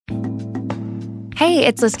Hey,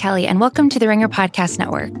 it's Liz Kelly, and welcome to the Ringer Podcast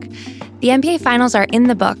Network. The NBA Finals are in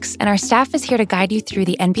the books, and our staff is here to guide you through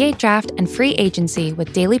the NBA draft and free agency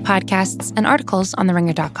with daily podcasts and articles on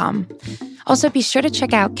theringer.com. Also, be sure to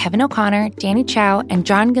check out Kevin O'Connor, Danny Chow, and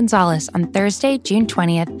John Gonzalez on Thursday, June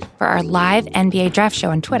 20th for our live NBA draft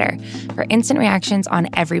show on Twitter for instant reactions on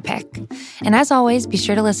every pick. And as always, be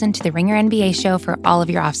sure to listen to the Ringer NBA show for all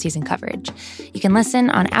of your off-season coverage. You can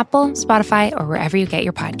listen on Apple, Spotify, or wherever you get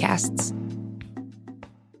your podcasts.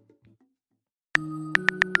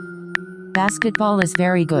 Basketball is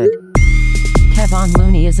very good. Kevon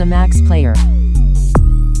Looney is a max player.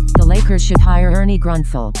 The Lakers should hire Ernie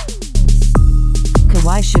Grunfeld.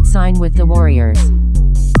 Kawhi should sign with the Warriors.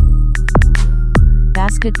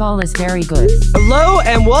 Basketball is very good. Hello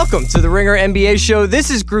and welcome to the Ringer NBA show. This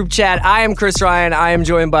is Group Chat. I am Chris Ryan. I am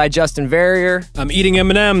joined by Justin Verrier. I'm eating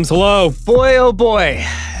M&Ms. Hello. Boy, oh boy.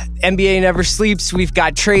 NBA never sleeps. We've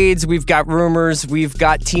got trades. We've got rumors. We've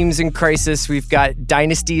got teams in crisis. We've got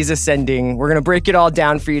dynasties ascending. We're going to break it all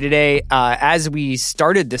down for you today. As we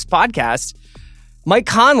started this podcast, Mike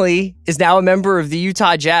Conley is now a member of the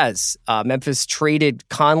Utah Jazz. Memphis traded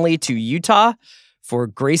Conley to Utah for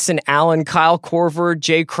Grayson Allen, Kyle Korver,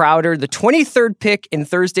 Jay Crowder, the 23rd pick in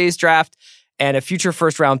Thursday's draft, and a future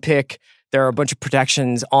first-round pick. There are a bunch of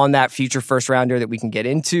protections on that future first-rounder that we can get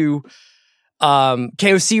into.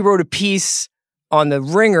 KOC wrote a piece on the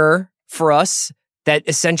Ringer for us that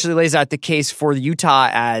essentially lays out the case for Utah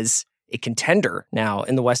as a contender now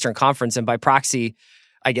in the Western Conference, and by proxy,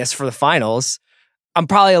 I guess, for the finals. I'm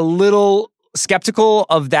probably a little skeptical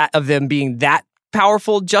of them being that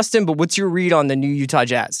powerful, Justin, but what's your read on the new Utah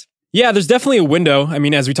Jazz? Yeah, there's definitely a window. I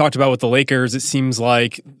mean, as we talked about with the Lakers, it seems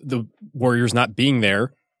like the Warriors not being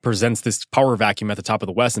there presents this power vacuum at the top of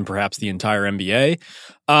the West and perhaps the entire NBA.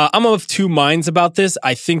 I'm of two minds about this.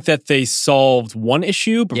 I think that they solved one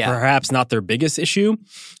issue, but perhaps not their biggest issue.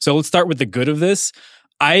 So let's start with the good of this.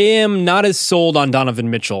 I am not as sold on Donovan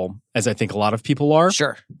Mitchell as I think a lot of people are.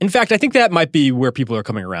 Sure. In fact, I think that might be where people are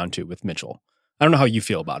coming around to with Mitchell. I don't know how you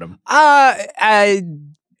feel about him.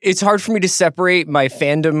 It's hard for me to separate my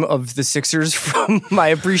fandom of the Sixers from my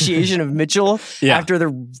appreciation of Mitchell after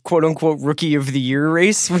the quote-unquote Rookie of the Year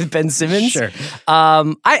race with Ben Simmons. Sure.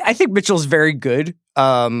 I think Mitchell's very good.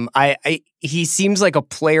 He seems like a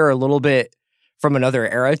player a little bit from another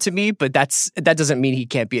era to me, but that doesn't mean he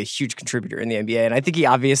can't be a huge contributor in the NBA. And I think he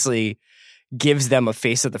obviously gives them a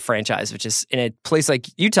face of the franchise, which is in a place like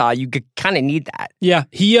Utah, you could kind of need that. Yeah,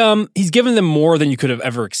 he's given them more than you could have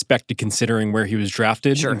ever expected considering where he was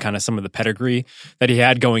drafted and kind of some of the pedigree that he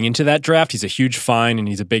had going into that draft. He's a huge find and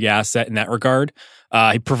he's a big asset in that regard.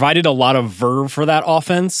 He provided a lot of verve for that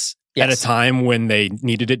offense at a time when they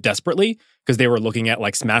needed it desperately because they were looking at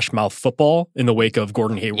like smash mouth football in the wake of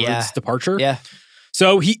Gordon Hayward's departure. Yeah.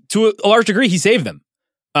 So to a large degree, he saved them.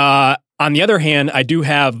 On the other hand, I do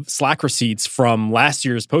have Slack receipts from last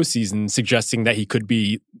year's postseason suggesting that he could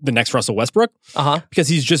be the next Russell Westbrook because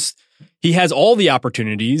he has all the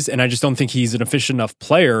opportunities, and I just don't think he's an efficient enough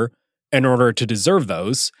player in order to deserve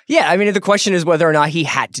those. Yeah, I mean, the question is whether or not he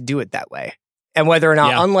had to do it that way, and whether or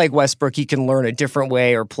not, unlike Westbrook, he can learn a different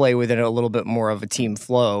way or play within a little bit more of a team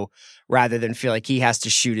flow rather than feel like he has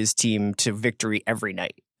to shoot his team to victory every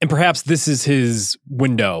night. And perhaps this is his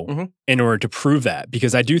window in order to prove that,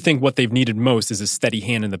 because I do think what they've needed most is a steady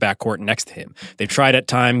hand in the backcourt next to him. They've tried at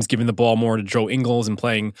times giving the ball more to Joe Ingles and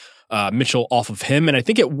playing Mitchell off of him, and I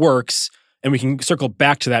think it works, and we can circle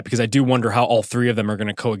back to that because I do wonder how all three of them are going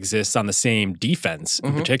to coexist on the same defense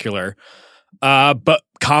in particular. But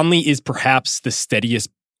Conley is perhaps the steadiest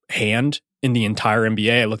hand in the entire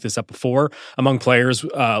NBA. I looked this up before. Among players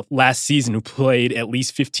last season who played at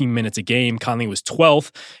least 15 minutes a game, Conley was 12th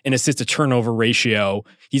in assist-to-turnover ratio.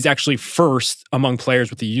 He's actually first among players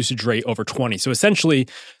with a usage rate over 20. So essentially,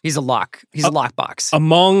 he's a lock. He's a lockbox.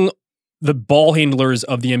 Among the ball handlers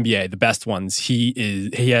of the NBA, the best ones, he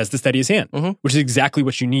has the steadiest hand, which is exactly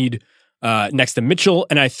what you need next to Mitchell.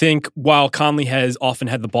 And I think while Conley has often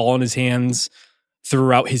had the ball in his hands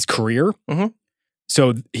throughout his career,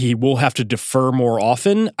 so he will have to defer more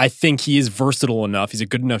often, I think he is versatile enough. He's a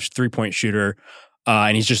good enough three-point shooter,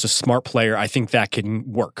 and he's just a smart player. I think that can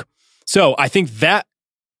work. So I think that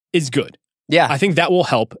is good. Yeah. I think that will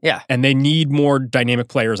help. Yeah. And they need more dynamic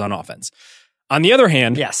players on offense. On the other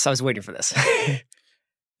hand... Yes, I was waiting for this.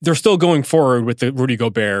 They're still going forward with the Rudy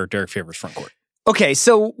Gobert, Derek Favors front court. Okay,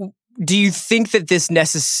 so do you think that this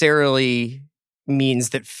necessarily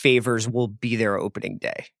means that Favors will be there opening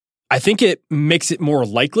day? I think it makes it more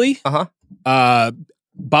likely.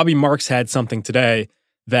 Bobby Marks had something today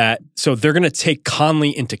so they're going to take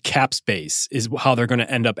Conley into cap space is how they're going to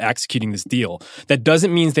end up executing this deal. That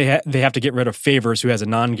doesn't mean they have to get rid of Favors, who has a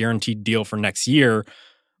non-guaranteed deal for next year,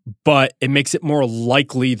 but it makes it more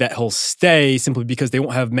likely that he'll stay simply because they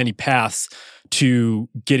won't have many paths to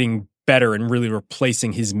getting better and really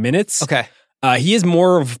replacing his minutes. Okay. He is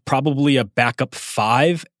more of probably a backup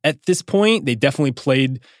 5 at this point. They definitely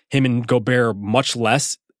played him and Gobert much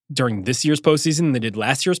less during this year's postseason than they did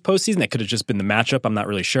last year's postseason. That could have just been the matchup. I'm not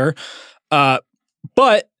really sure.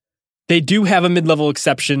 But they do have a mid-level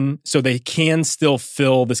exception, so they can still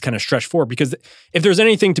fill this kind of stretch forward. Because if there's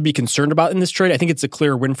anything to be concerned about in this trade, I think it's a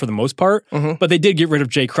clear win for the most part. Mm-hmm. But they did get rid of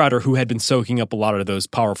Jay Crowder, who had been soaking up a lot of those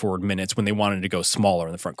power forward minutes when they wanted to go smaller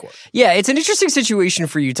in the front court. Yeah, it's an interesting situation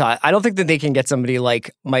for Utah. I don't think that they can get somebody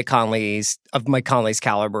like Mike Conley's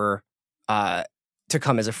caliber to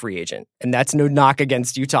come as a free agent. And that's no knock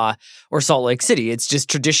against Utah or Salt Lake City. It's just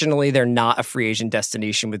traditionally they're not a free agent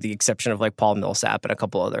destination with the exception of like Paul Millsap and a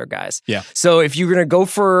couple other guys. Yeah. So if you're going to go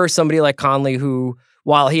for somebody like Conley, who,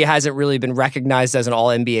 while he hasn't really been recognized as an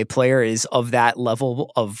all-NBA player, is of that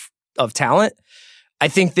level of talent, I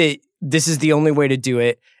think that this is the only way to do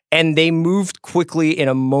it. And they moved quickly in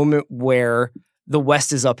a moment where the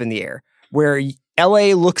West is up in the air, where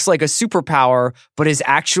LA looks like a superpower, but is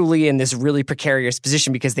actually in this really precarious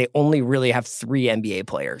position because they only really have 3 NBA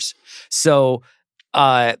players. So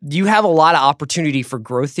you have a lot of opportunity for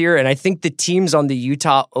growth here. And I think the teams on the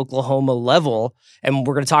Utah-Oklahoma level, and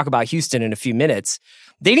we're going to talk about Houston in a few minutes,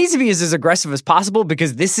 they need to be as aggressive as possible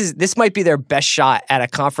because this might be their best shot at a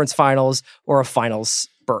conference finals or a finals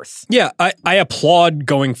berth. Yeah, I applaud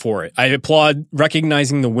going for it. I applaud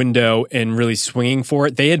recognizing the window and really swinging for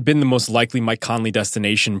it. They had been the most likely Mike Conley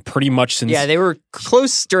destination pretty much since... Yeah, they were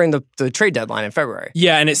close during the trade deadline in February.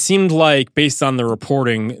 Yeah, and it seemed like, based on the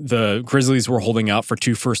reporting, the Grizzlies were holding out for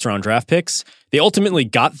 2 first-round draft picks. They ultimately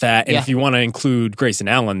got that, and if you want to include Grayson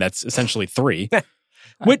Allen, that's essentially 3.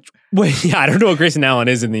 Which, I don't know what Grayson Allen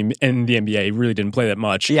is in the NBA. He really didn't play that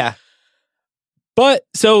much. Yeah. But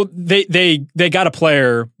so they got a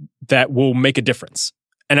player that will make a difference.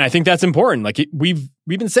 And I think that's important. Like we've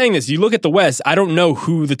been saying this. You look at the West, I don't know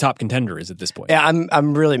who the top contender is at this point. Yeah,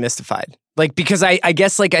 I'm really mystified. Like, because I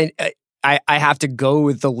guess like I have to go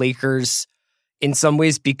with the Lakers in some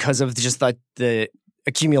ways because of just the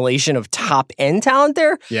accumulation of top end talent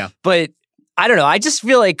there. Yeah. But I don't know. I just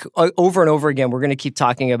feel like over and over again, we're going to keep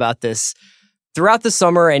talking about this throughout the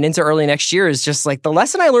summer and into early next year. Is just like the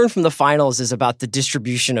lesson I learned from the finals is about the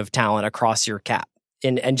distribution of talent across your cap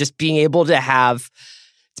and just being able to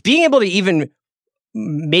even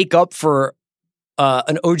make up for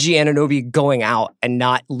an OG Anunoby going out and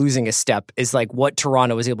not losing a step is like what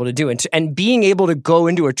Toronto was able to do. And being able to go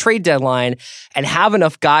into a trade deadline and have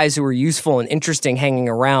enough guys who are useful and interesting hanging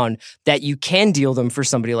around that you can deal them for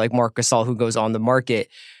somebody like Marc Gasol who goes on the market.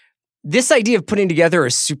 This idea of putting together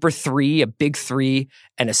a super 3, a big 3,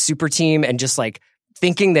 and a super team and just like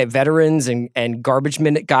thinking that veterans and garbage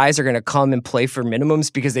minute guys are going to come and play for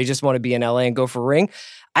minimums because they just want to be in LA and go for a ring.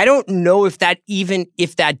 I don't know if that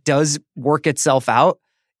does work itself out,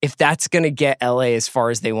 if that's going to get LA as far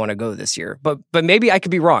as they want to go this year. But maybe I could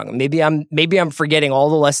be wrong. Maybe I'm forgetting all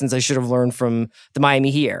the lessons I should have learned from the Miami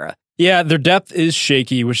Heat era. Yeah, their depth is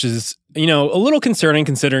shaky, which is, a little concerning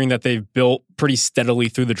considering that they've built pretty steadily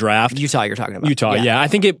through the draft. Utah, you're talking about. Utah, yeah. I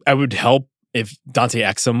think I would help if Dante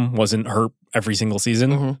Exum wasn't hurt every single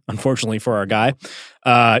season, unfortunately for our guy.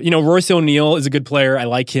 Royce O'Neal is a good player. I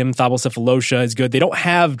like him. Thabo Sefolosha is good. They don't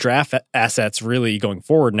have draft assets really going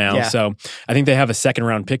forward now. So I think they have a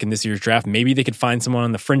second-round pick in this year's draft. Maybe they could find someone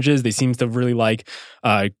on the fringes. They seem to really like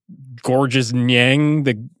Gorgeous Nyang,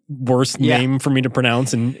 the worst name for me to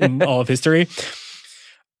pronounce in all of history.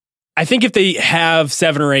 I think if they have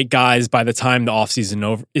 7 or 8 guys by the time the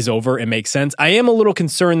offseason is over, it makes sense. I am a little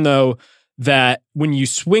concerned, though, that when you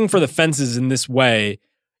swing for the fences in this way,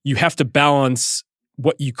 you have to balance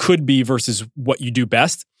what you could be versus what you do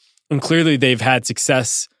best. And clearly they've had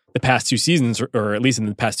success the past 2 seasons, or at least in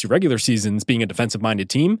the past 2 regular seasons, being a defensive-minded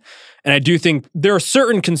team. And I do think there are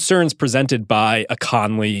certain concerns presented by a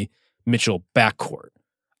Conley-Mitchell backcourt.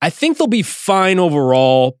 I think they'll be fine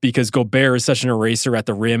overall because Gobert is such an eraser at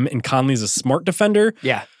the rim and Conley's a smart defender.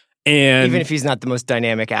 Yeah. And even if he's not the most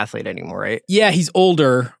dynamic athlete anymore, right? Yeah, he's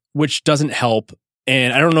older, which doesn't help.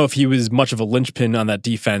 And I don't know if he was much of a linchpin on that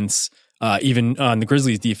defense, even on the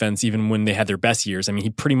Grizzlies defense, even when they had their best years. I mean, he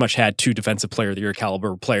pretty much had 2 defensive player of the year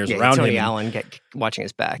caliber players around Tony him. Allen watching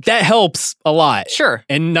his back. That helps a lot. Sure.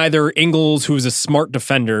 And neither Ingles, who is a smart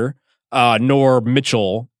defender, nor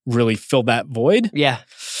Mitchell really filled that void. Yeah.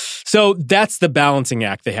 So that's the balancing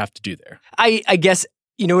act they have to do there. I guess,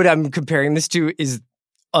 what I'm comparing this to is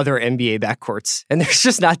other NBA backcourts. And there's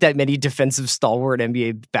just not that many defensive stalwart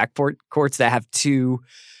NBA backcourts that have two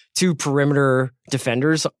perimeter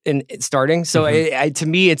defenders in starting. So to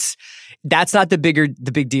me, that's not the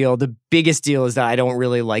big deal. The biggest deal is that I don't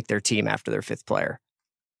really like their team after their fifth player.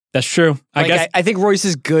 That's true. I think Royce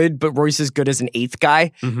is good, but Royce is good as an eighth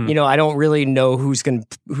guy. I don't really know who's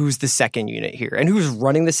the second unit here and who's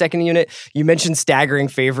running the second unit. You mentioned staggering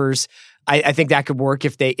Favors. I think that could work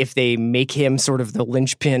if they make him sort of the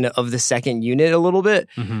linchpin of the second unit a little bit.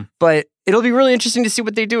 But it'll be really interesting to see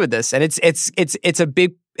what they do with this. And it's a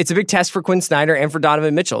big test for Quinn Snyder and for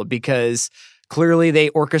Donovan Mitchell, because clearly they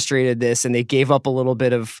orchestrated this and they gave up a little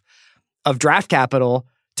bit of draft capital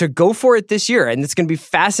to go for it this year. And it's going to be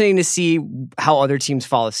fascinating to see how other teams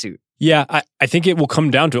follow suit. Yeah, I think it will come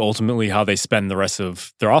down to ultimately how they spend the rest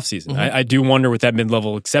of their offseason. I do wonder with that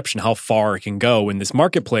mid-level exception how far it can go in this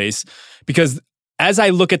marketplace, because as I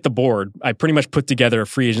look at the board, I pretty much put together a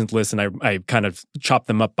free agent list and I kind of chop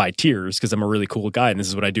them up by tiers because I'm a really cool guy and this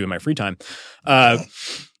is what I do in my free time. And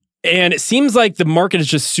it seems like the market is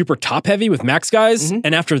just super top-heavy with max guys,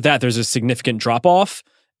 and after that there's a significant drop-off.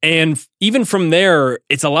 And even from there,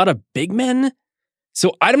 it's a lot of big men.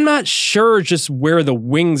 So I'm not sure just where the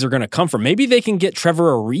wings are going to come from. Maybe they can get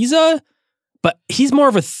Trevor Ariza, but he's more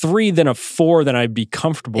of a 3 than a 4 than I'd be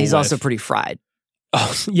comfortable with. He's also pretty fried.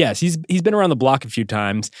 Oh, yes. He's been around the block a few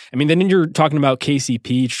times. I mean, then you're talking about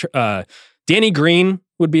KCP. Danny Green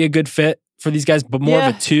would be a good fit for these guys, but more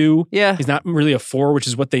of a 2. Yeah. He's not really a 4, which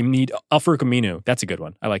is what they need. Al-Farouq Aminu. That's a good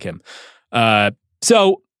one. I like him.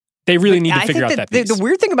 So they really need to figure out that piece. The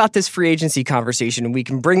weird thing about this free agency conversation, and we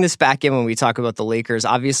can bring this back in when we talk about the Lakers,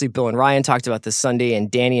 obviously Bill and Ryan talked about this Sunday,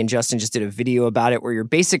 and Danny and Justin just did a video about it, where you're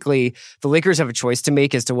basically, the Lakers have a choice to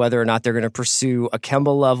make as to whether or not they're going to pursue a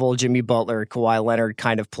Kemba level, Jimmy Butler, Kawhi Leonard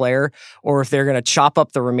kind of player, or if they're going to chop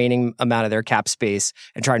up the remaining amount of their cap space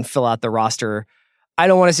and try and fill out the roster. I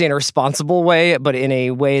don't want to say in a responsible way, but in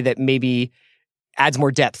a way that maybe adds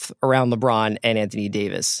more depth around LeBron and Anthony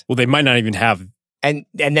Davis. Well, they might not even have. And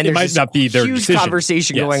then there's might this not be their huge decision.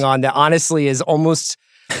 conversation going on that honestly is almost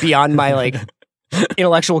beyond my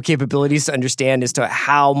intellectual capabilities to understand as to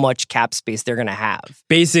how much cap space they're going to have.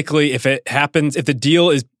 Basically, if it happens, if the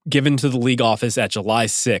deal is given to the league office at July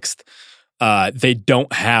 6th, they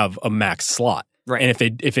don't have a max slot. Right.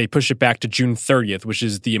 And if they push it back to June 30th, which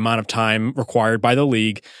is the amount of time required by the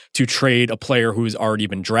league to trade a player who has already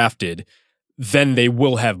been drafted, then they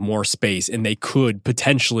will have more space and they could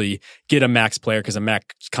potentially get a max player, because a max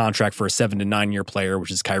contract for a 7 to 9 year player,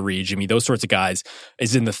 which is Kyrie, Jimmy, those sorts of guys,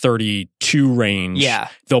 is in the 32 range. Yeah.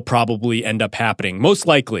 They'll probably end up happening, most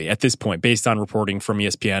likely at this point, based on reporting from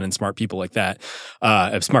ESPN and smart people like that,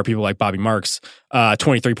 smart people like Bobby Marks,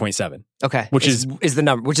 23.7. Okay. Which is the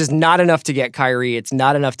number, which is not enough to get Kyrie. It's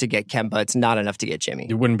not enough to get Kemba. It's not enough to get Jimmy.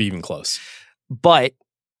 It wouldn't be even close. But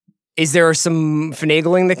is there some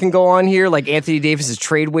finagling that can go on here? Like Anthony Davis's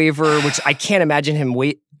trade waiver, which I can't imagine him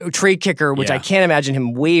trade kicker, which I can't imagine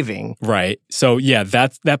him waiving. Right. So yeah,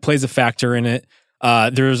 that plays a factor in it.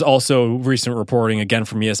 There's also recent reporting again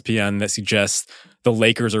from ESPN that suggests the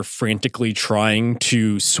Lakers are frantically trying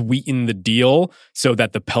to sweeten the deal so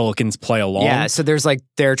that the Pelicans play along. Yeah, so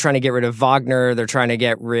they're trying to get rid of Wagner, they're trying to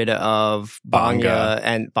get rid of Bonga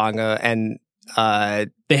and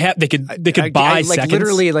they could buy seconds.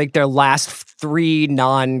 Literally their last 3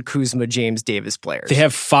 non-Kuzma James Davis players. They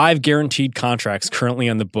have 5 guaranteed contracts currently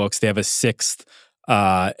on the books. They have a 6th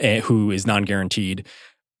who is non-guaranteed.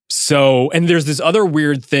 So, and there's this other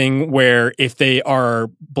weird thing where if they are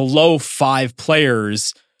below 5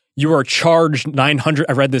 players, you are charged $900.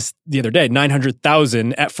 I read this the other day,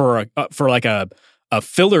 $900,000 for like a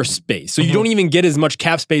filler space. So you don't even get as much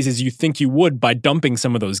cap space as you think you would by dumping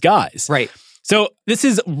some of those guys. Right. So this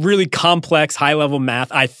is really complex, high-level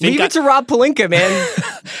math. I think leave it to Rob Pelinka, man.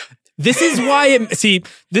 This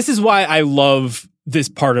is why I love this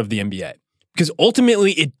part of the NBA. Because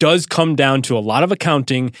ultimately, it does come down to a lot of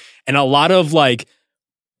accounting and a lot of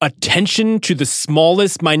attention to the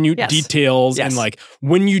smallest minute details and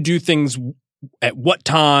when you do things at what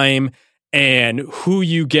time and who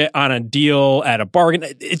you get on a deal at a bargain.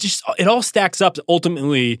 It all stacks up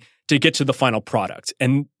ultimately to get to the final product.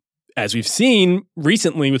 And as we've seen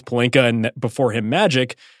recently with Pelinka and before him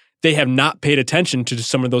Magic, they have not paid attention to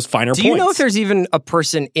some of those finer points. Do you know if there's even a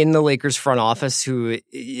person in the Lakers front office who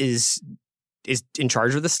is in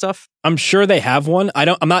charge of this stuff? I'm sure they have one.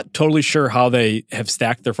 I'm not totally sure how they have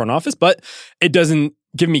stacked their front office, but it doesn't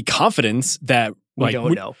give me confidence that we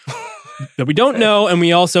don't know. That we don't know. And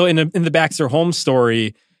we also, in the Baxter Holmes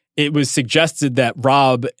story, it was suggested that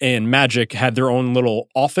Rob and Magic had their own little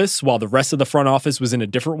office while the rest of the front office was in a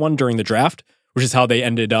different one during the draft, which is how they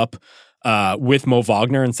ended up with Mo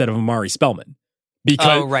Wagner instead of Amari Spellman.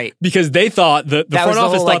 Because they thought the front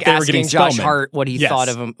office thought they were getting Josh Spellman. Hart what he thought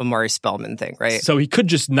of Amari Spellman thing, right? So he could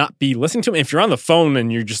just not be listening to him. If you're on the phone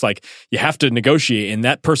and you're just like, you have to negotiate and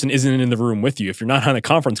that person isn't in the room with you, if you're not on a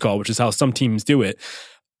conference call, which is how some teams do it,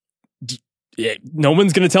 no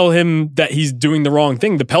one's going to tell him that he's doing the wrong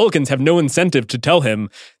thing. The Pelicans have no incentive to tell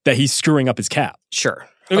him that he's screwing up his cap. Sure.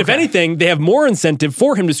 And if anything, they have more incentive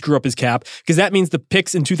for him to screw up his cap because that means the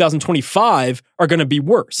picks in 2025 are going to be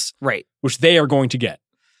worse. Right. Which they are going to get.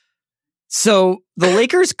 So the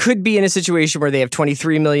Lakers could be in a situation where they have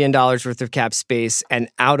 $23 million worth of cap space and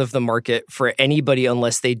out of the market for anybody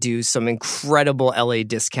unless they do some incredible LA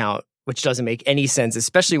discount, which doesn't make any sense,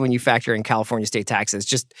 especially when you factor in California state taxes,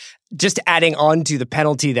 just adding on to the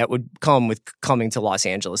penalty that would come with coming to Los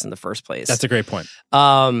Angeles in the first place. That's a great point.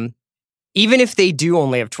 Even if they do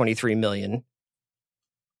only have 23 million,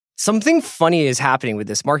 something funny is happening with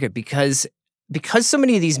this market because so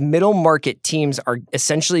many of these middle market teams are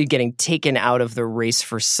essentially getting taken out of the race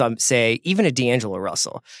for some, say, even a D'Angelo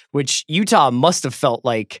Russell, which Utah must have felt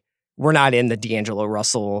like we're not in the D'Angelo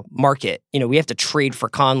Russell market. You know, we have to trade for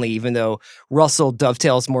Conley, even though Russell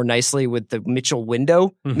dovetails more nicely with the Mitchell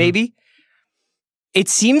window, maybe. It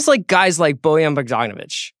seems like guys like Bojan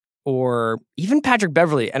Bogdanovic or even Patrick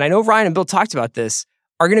Beverley, and I know Ryan and Bill talked about this,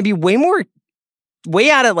 are going to be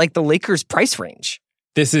way out of like the Lakers price range.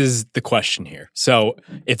 This is the question here. So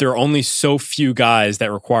if there are only so few guys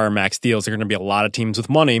that require max deals, there are going to be a lot of teams with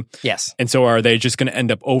money. Yes. And so are they just going to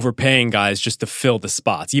end up overpaying guys just to fill the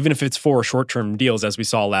spots, even if it's for short-term deals, as we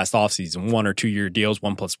saw last offseason, 1 or 2 year deals,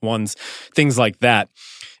 1+1s, things like that.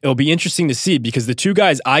 It'll be interesting to see because the two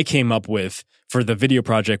guys I came up with for the video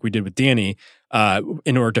project we did with Danny,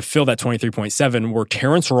 in order to fill that 23.7 were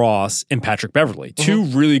Terrence Ross and Patrick Beverley. Two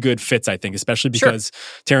really good fits, I think, especially because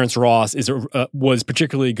Terrence Ross was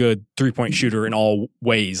particularly good three-point shooter in all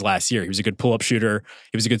ways last year. He was a good pull-up shooter,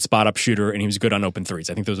 he was a good spot-up shooter, and he was good on open threes.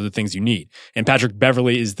 I think those are the things you need. And Patrick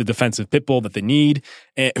Beverley is the defensive pit bull that they need,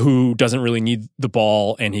 who doesn't really need the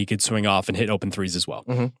ball, and he could swing off and hit open threes as well.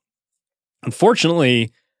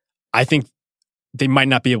 Unfortunately, I think they might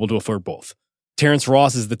not be able to afford both. Terrence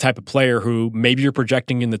Ross is the type of player who maybe you're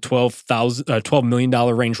projecting in the $12 million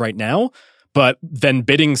range right now, but then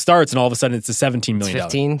bidding starts and all of a sudden it's a $17 million.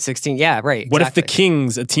 15, 16, yeah, right. What if the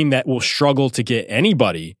Kings, a team that will struggle to get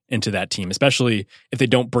anybody into that team, especially if they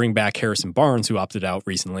don't bring back Harrison Barnes, who opted out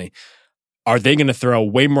recently, are they going to throw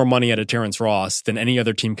way more money at a Terrence Ross than any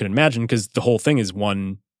other team can imagine? Because the whole thing is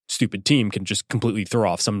one stupid team can just completely throw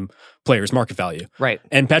off some player's market value. Right.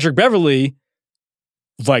 And Patrick Beverley,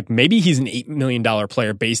 like maybe he's an $8 million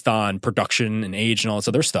player based on production and age and all this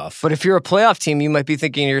other stuff. But if you're a playoff team, you might be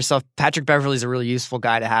thinking to yourself, Patrick Beverley's a really useful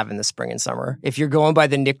guy to have in the spring and summer. If you're going by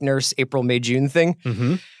the Nick Nurse April, May, June thing,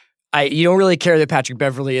 you don't really care that Patrick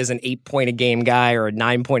Beverley is an 8-point-a-game guy or a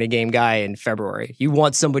 9-point-a-game guy in February. You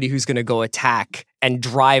want somebody who's going to go attack and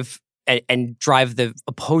drive the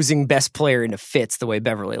opposing best player into fits the way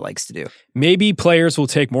Beverley likes to do. Maybe players will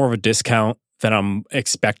take more of a discount than I'm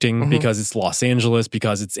expecting because it's Los Angeles,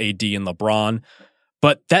 because it's AD and LeBron.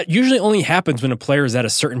 But that usually only happens when a player is at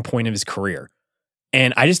a certain point of his career.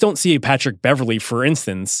 And I just don't see a Patrick Beverley, for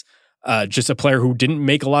instance, just a player who didn't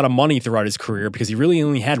make a lot of money throughout his career because he really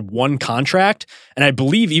only had one contract. And I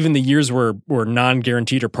believe even the years were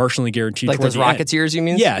non-guaranteed or partially guaranteed. Like those Rockets years, you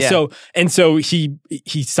mean? Yeah. So he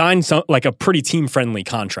signed like a pretty team-friendly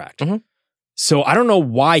contract. So I don't know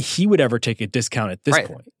why he would ever take a discount at this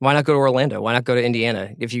point. Why not go to Orlando? Why not go to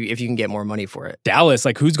Indiana if you can get more money for it? Dallas,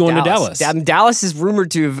 like who's going to Dallas? Dallas is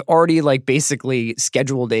rumored to have already like basically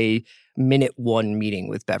scheduled a minute one meeting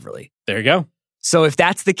with Beverley. There you go. So if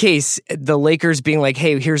that's the case, the Lakers being like,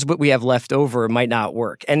 hey, here's what we have left over might not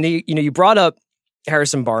work. And you brought up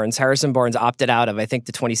Harrison Barnes. Harrison Barnes opted out of, I think,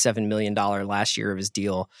 the $27 million last year of his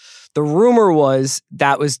deal. The rumor was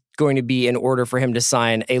that was going to be in order for him to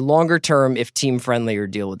sign a longer term, if team friendlier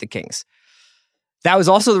deal with the Kings. That was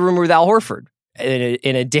also the rumor with Al Horford.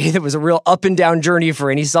 In a day that was a real up and down journey for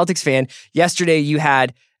any Celtics fan. Yesterday, you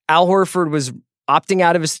had Al Horford was opting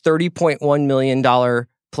out of his $30.1 million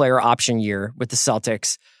player option year with the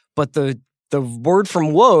Celtics. But the word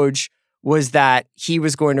from Woj was that he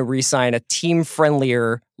was going to re-sign a team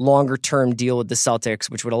friendlier, longer term deal with the Celtics,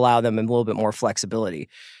 which would allow them a little bit more flexibility.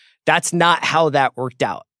 That's not how that worked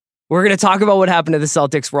out. We're going to talk about what happened to the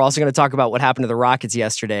Celtics. We're also going to talk about what happened to the Rockets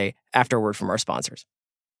yesterday after a word from our sponsors.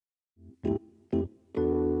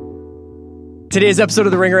 Today's episode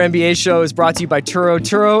of the Ringer NBA Show is brought to you by Turo.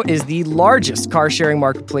 Turo is the largest car-sharing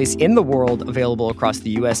marketplace in the world, available across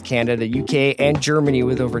the US, Canada, UK, and Germany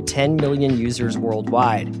with over 10 million users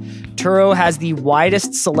worldwide. Turo has the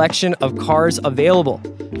widest selection of cars available,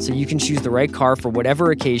 so you can choose the right car for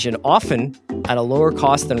whatever occasion, often at a lower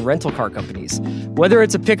cost than rental car companies. Whether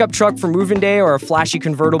it's a pickup truck for moving day or a flashy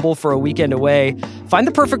convertible for a weekend away, find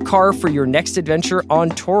the perfect car for your next adventure on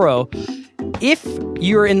Turo. If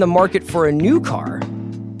you're in the market for a new car,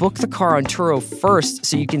 book the car on Turo first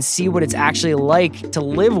so you can see what it's actually like to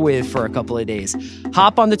live with for a couple of days.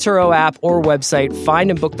 Hop on the Turo app or website, find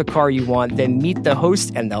and book the car you want, then meet the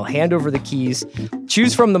host and they'll hand over the keys.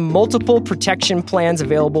 Choose from the multiple protection plans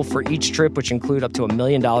available for each trip, which include up to $1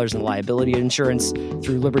 million in liability insurance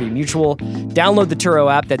through Liberty Mutual. Download the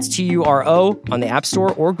Turo app, that's Turo, on the App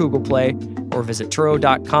Store or Google Play, or visit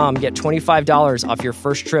Turo.com. Get $25 off your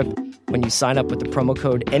first trip when you sign up with the promo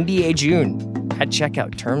code NBAJune at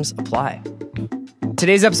checkout. Terms apply.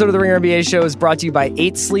 Today's episode of the Ringer NBA Show is brought to you by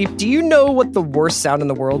 8 Sleep. Do you know what the worst sound in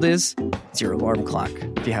the world is? It's your alarm clock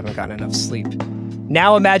if you haven't gotten enough sleep.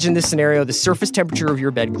 Now imagine this scenario. The surface temperature of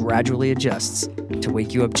your bed gradually adjusts to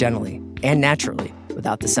wake you up gently and naturally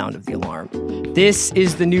without the sound of the alarm. This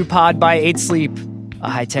is the new pod by 8 Sleep, a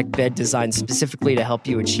high-tech bed designed specifically to help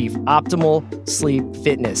you achieve optimal sleep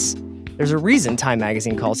fitness. There's a reason Time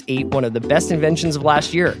Magazine calls 8 one of the best inventions of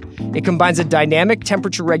last year. It combines a dynamic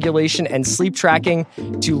temperature regulation and sleep tracking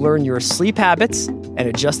to learn your sleep habits and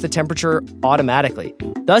adjust the temperature automatically,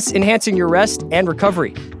 thus enhancing your rest and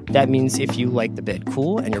recovery. That means if you like the bed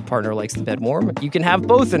cool and your partner likes the bed warm, you can have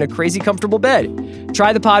both in a crazy comfortable bed.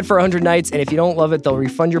 Try the pod for 100 nights, and if you don't love it, they'll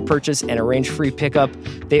refund your purchase and arrange free pickup.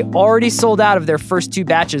 They already sold out of their first 2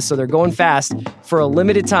 batches, so they're going fast. For a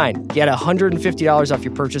limited time, get $150 off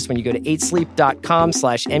your purchase when you go to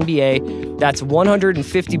 8sleep.com/NBA. That's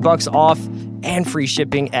 $150 off and free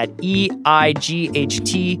shipping at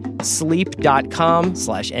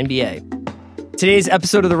EIGHTsleep.com/NBA. Today's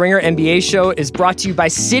episode of the Ringer NBA Show is brought to you by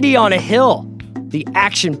City on a Hill, the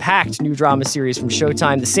action-packed new drama series from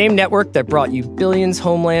Showtime, the same network that brought you Billions,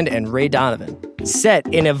 Homeland, and Ray Donovan.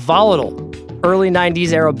 Set in a volatile early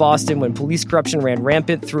 90s era Boston when police corruption ran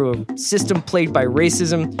rampant through a system plagued by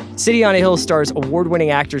racism, City on a Hill stars award-winning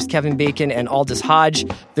actors Kevin Bacon and Aldous Hodge.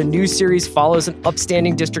 The new series follows an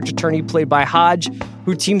upstanding district attorney played by Hodge,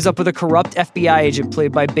 who teams up with a corrupt FBI agent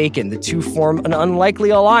played by Bacon. The two form an unlikely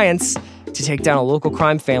alliance to take down a local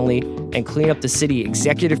crime family and clean up the city.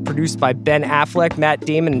 Executive produced by Ben Affleck, Matt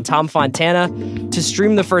Damon, and Tom Fontana. To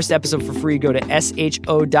stream the first episode for free, go to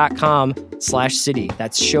sho.com/city.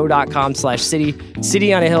 That's show.com/city.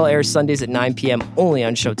 City on a Hill airs Sundays at 9 p.m. only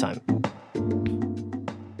on Showtime.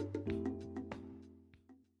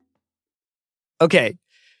 Okay,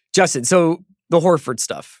 Justin, so the Horford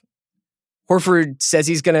stuff. Horford says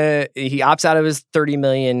he opts out of his $30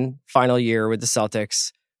 million final year with the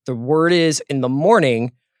Celtics. The word is in the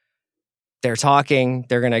morning, they're talking,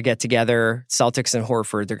 they're going to get together, Celtics and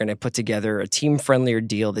Horford, they're going to put together a team-friendlier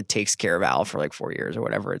deal that takes care of Al for like 4 years or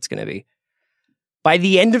whatever it's going to be. By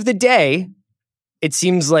the end of the day, it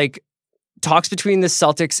seems like talks between the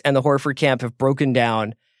Celtics and the Horford camp have broken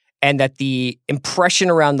down, and that the impression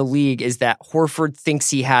around the league is that Horford thinks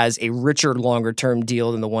he has a richer, longer-term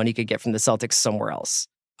deal than the one he could get from the Celtics somewhere else.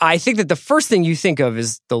 I think that the first thing you think of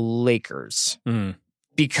is the Lakers.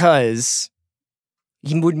 Because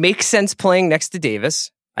he would make sense playing next to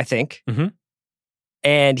Davis, I think. Mm-hmm.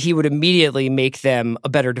 And he would immediately make them a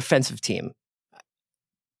better defensive team,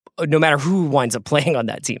 no matter who winds up playing on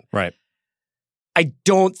that team. Right. I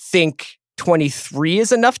don't think 23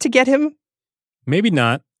 is enough to get him. Maybe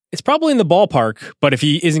not. It's probably in the ballpark, but if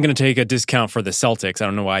he isn't going to take a discount for the Celtics, I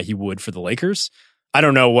don't know why he would for the Lakers. I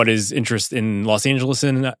don't know what his interest in Los Angeles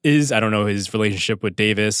is. I don't know his relationship with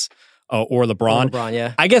Davis. Or LeBron.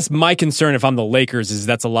 Yeah. I guess my concern if I'm the Lakers is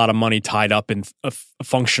that's a lot of money tied up in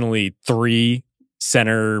functionally 3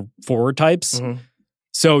 center forward types. Mm-hmm.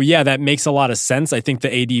 So yeah, that makes a lot of sense. I think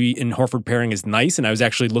the AD and Horford pairing is nice, and I was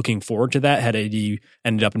actually looking forward to that had AD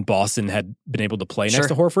ended up in Boston, had been able to play next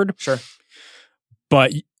to Horford. Sure.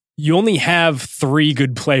 But you only have 3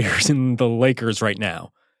 good players in the Lakers right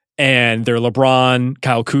now, and they're LeBron,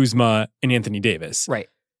 Kyle Kuzma, and Anthony Davis. Right.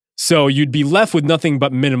 So you'd be left with nothing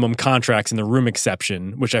but minimum contracts in the room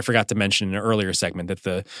exception, which I forgot to mention in an earlier segment that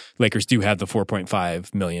the Lakers do have the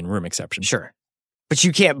 $4.5 million room exception. Sure. But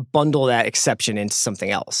you can't bundle that exception into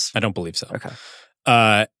something else. I don't believe so. Okay.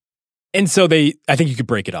 And so I think you could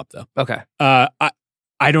break it up though. Okay. I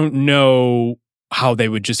don't know how they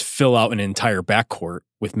would just fill out an entire backcourt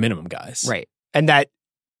with minimum guys. Right. And that,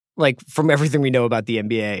 like, from everything we know about the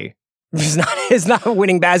NBA, It's not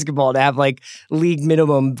winning basketball to have like league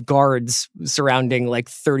minimum guards surrounding like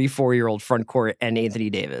 34-year-old front court and Anthony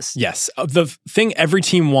Davis. Yes. The thing every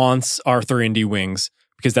team wants are 3-and-D wings,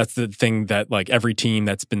 because that's the thing that like every team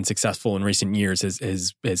that's been successful in recent years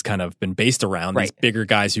has kind of been based around. These bigger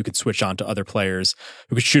guys who could switch on to other players,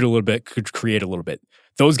 who could shoot a little bit, could create a little bit.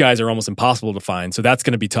 Those guys are almost impossible to find. So that's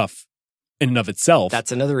going to be tough in and of itself.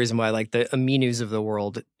 That's another reason why like the Aminus of the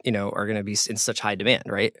world, are going to be in such high demand,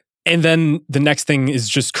 right? And then the next thing is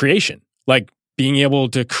just creation, like being able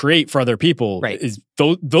to create for other people. Right.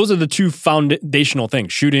 Those are the two foundational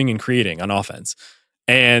things, shooting and creating on offense.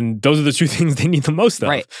 And those are the two things they need the most of.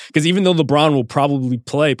 Right. Because even though LeBron will probably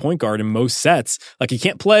play point guard in most sets, like he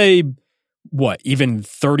can't play, even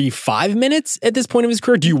 35 minutes at this point of his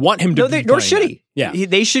career? Do you want him to be nor should he. Yeah.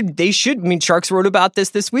 They should. I mean, Sharks wrote about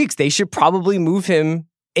this week. They should probably move him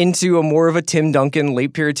into a more of a Tim Duncan,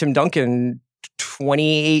 late period Tim Duncan,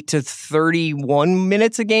 28 to 31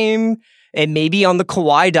 minutes a game, and maybe on the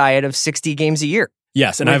Kawhi diet of 60 games a year.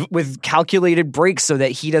 Yes, and with calculated breaks so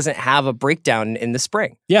that he doesn't have a breakdown in the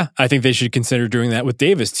spring. Yeah, I think they should consider doing that with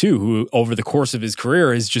Davis too, who over the course of his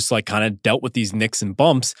career has just like kind of dealt with these nicks and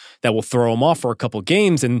bumps that will throw him off for a couple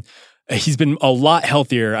games, and he's been a lot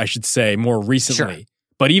healthier, I should say, more recently. Sure.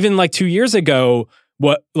 But even like 2 years ago,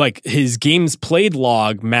 his games played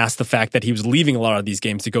log masked the fact that he was leaving a lot of these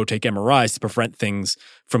games to go take MRIs to prevent things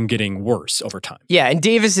from getting worse over time. Yeah, and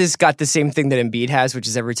Davis has got the same thing that Embiid has, which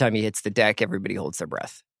is every time he hits the deck, everybody holds their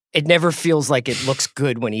breath. It never feels like it looks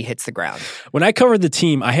good when he hits the ground. When I covered the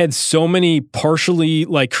team, I had so many partially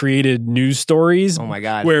like created news stories. Oh my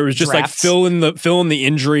God. Where it was just Drafts. like fill in the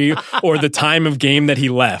injury or the time of game that he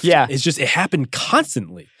left. Yeah. It happened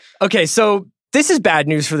constantly. Okay, so this is bad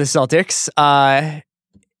news for the Celtics.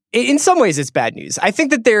 In some ways, it's bad news. I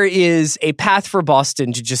think that there is a path for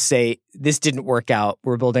Boston to just say, this didn't work out.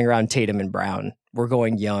 We're building around Tatum and Brown. We're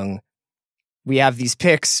going young. We have these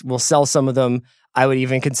picks. We'll sell some of them. I would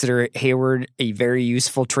even consider Hayward a very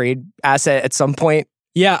useful trade asset at some point.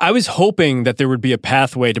 Yeah, I was hoping that there would be a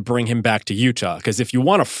pathway to bring him back to Utah, because if you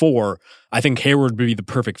want a 4, I think Hayward would be the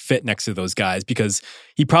perfect fit next to those guys, because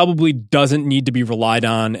he probably doesn't need to be relied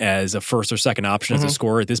on as a first or second option as a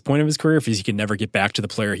scorer at this point of his career, because he can never get back to the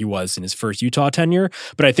player he was in his first Utah tenure.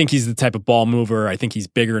 But I think he's the type of ball mover. I think he's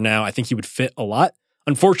bigger now. I think he would fit a lot.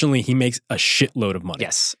 Unfortunately, he makes a shitload of money.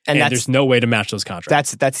 Yes. And there's no way to match those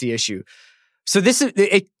contracts. That's the issue. So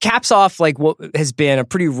it caps off like what has been a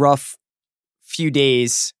pretty rough few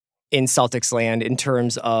days in Celtics land in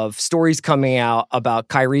terms of stories coming out about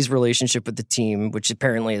Kyrie's relationship with the team, which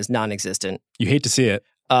apparently is non-existent. You hate to see it.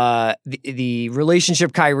 The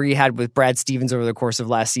relationship Kyrie had with Brad Stevens over the course of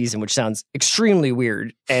last season, which sounds extremely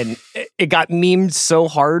weird. And it got memed so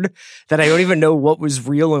hard that I don't even know what was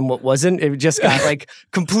real and what wasn't. It just got like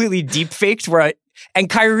completely deep faked and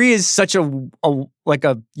Kyrie is such a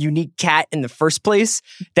unique cat in the first place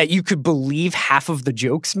that you could believe half of the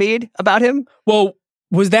jokes made about him. Well,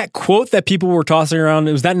 was that quote that people were tossing around,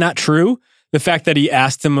 was that not true? The fact that he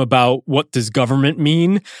asked him about what does government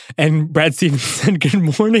mean, and Brad Stevens said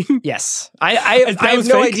good morning? Yes. I have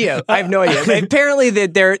no idea. I have no idea. But apparently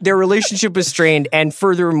that their relationship was strained, and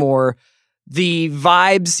furthermore, the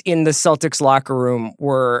vibes in the Celtics locker room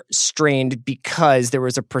were strained because there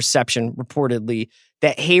was a perception, reportedly,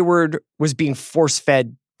 that Hayward was being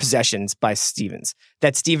force-fed possessions by Stevens.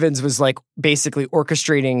 That Stevens was like basically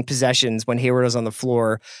orchestrating possessions when Hayward was on the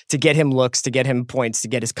floor to get him looks, to get him points, to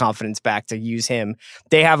get his confidence back, to use him.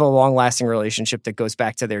 They have a long-lasting relationship that goes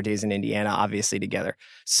back to their days in Indiana, obviously, together.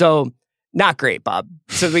 So not great, Bob.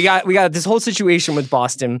 So we got this whole situation with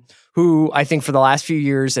Boston, who I think for the last few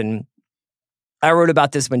years, and I wrote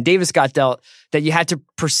about this when Davis got dealt, that you had to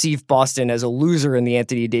perceive Boston as a loser in the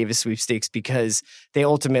Anthony Davis sweepstakes because they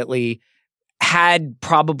ultimately had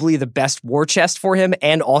probably the best war chest for him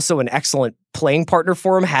and also an excellent playing partner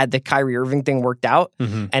for him had the Kyrie Irving thing worked out.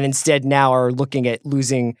 Mm-hmm. And instead now are looking at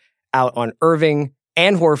losing out on Irving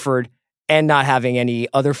and Horford and not having any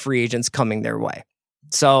other free agents coming their way.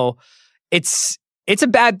 So it's a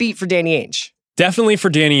bad beat for Danny Ainge. Definitely for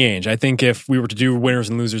Danny Ainge. I think if we were to do winners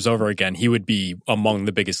and losers over again, he would be among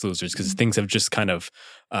the biggest losers because things have just kind of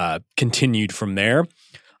continued from there.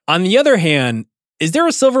 On the other hand, is there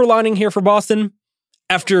a silver lining here for Boston?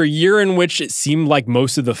 After a year in which it seemed like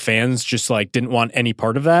most of the fans just like didn't want any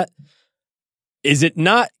part of that, is it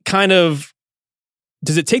not kind of,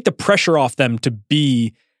 does it take the pressure off them to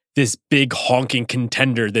be this big honking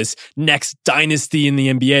contender, this next dynasty in the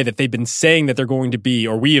NBA that they've been saying that they're going to be,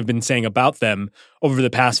 or we have been saying about them over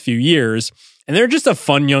the past few years? And they're just a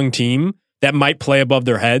fun young team that might play above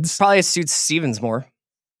their heads. Probably suits Stevens more.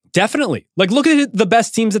 Definitely. Like, look at the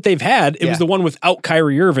best teams that they've had. It was the one without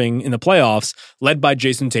Kyrie Irving in the playoffs, led by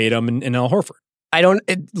Jason Tatum and Al Horford.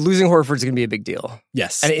 Losing Horford is going to be a big deal.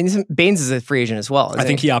 Yes. And Baines is a free agent as well. I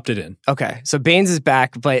think he opted in. Okay. So Baines is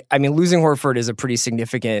back, but I mean, losing Horford is a pretty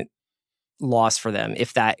significant loss for them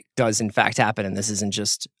if that does in fact happen and this isn't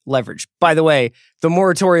just leverage. By the way, the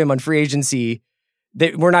moratorium on free agency,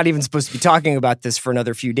 we're not even supposed to be talking about this for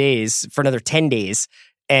another few days, for another 10 days,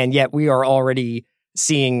 and yet we are already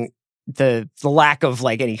seeing the lack of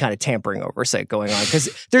like any kind of tampering oversight going on, because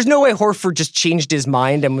there's no way Horford just changed his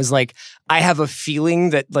mind and was like, I have a feeling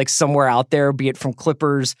that like somewhere out there, be it from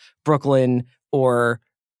Clippers, Brooklyn, or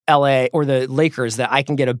LA or the Lakers, that I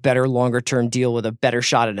can get a better longer term deal with a better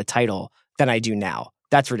shot at a title than I do now.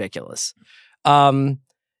 That's ridiculous. Look,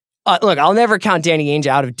 I'll never count Danny Ainge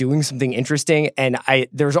out of doing something interesting, and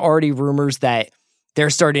there's already rumors that they're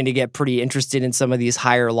starting to get pretty interested in some of these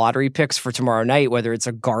higher lottery picks for tomorrow night, whether it's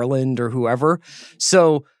a Garland or whoever.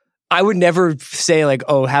 So I would never say like,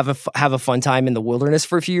 oh, have a fun time in the wilderness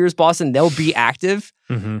for a few years, Boston. They'll be active,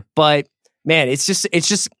 but man, it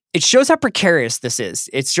shows how precarious this is.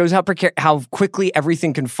 It shows how quickly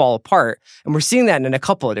everything can fall apart, and we're seeing that in a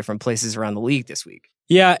couple of different places around the league this week.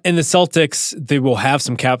 Yeah, and the Celtics, they will have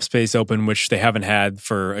some cap space open, which they haven't had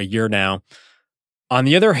for a year now. On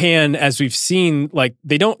the other hand, as we've seen, like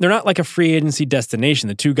they're not like a free agency destination.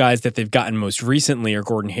 The two guys that they've gotten most recently are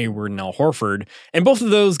Gordon Hayward and Al Horford, and both of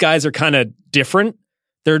those guys are kind of different.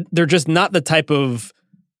 They're just not the type of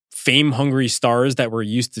fame-hungry stars that we're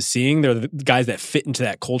used to seeing. They're the guys that fit into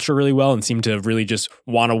that culture really well and seem to really just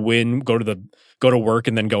want to win, go to work,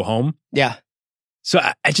 and then go home. Yeah. So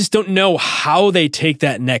I just don't know how they take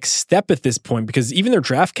that next step at this point, because even their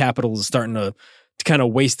draft capital is starting to kind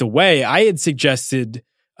of waste away. I had suggested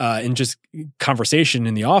in just conversation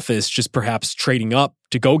in the office, just perhaps trading up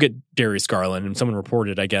to go get Darius Garland, and someone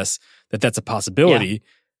reported, I guess, that that's a possibility. Yeah.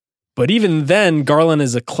 But even then, Garland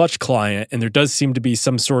is a clutch client, and there does seem to be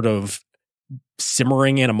some sort of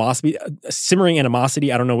simmering animosity.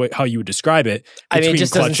 I don't know how you would describe it. I mean, it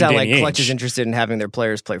just doesn't sound like Clutch Clutch is interested in having their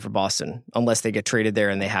players play for Boston unless they get traded there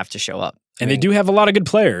and they have to show up. They do have a lot of good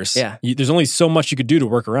players. Yeah. There's only so much you could do to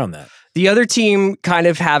work around that. The other team kind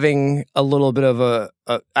of having a little bit of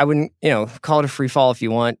I wouldn't, call it a free fall if you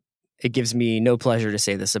want. It gives me no pleasure to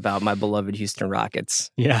say this about my beloved Houston Rockets.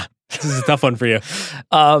 Yeah, this is a tough one for you.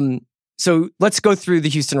 So let's go through the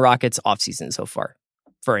Houston Rockets offseason so far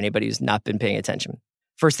for anybody who's not been paying attention.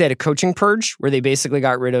 First, they had a coaching purge where they basically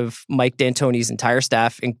got rid of Mike D'Antoni's entire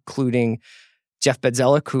staff, including Jeff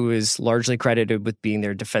Bedzalek, who is largely credited with being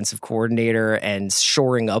their defensive coordinator and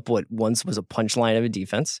shoring up what once was a punchline of a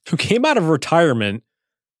defense. Who came out of retirement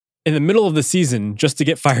in the middle of the season just to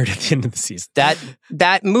get fired at the end of the season.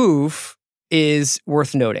 That move is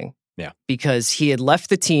worth noting. Yeah. Because he had left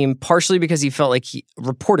the team partially because he felt like he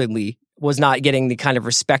reportedly was not getting the kind of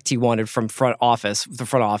respect he wanted from the front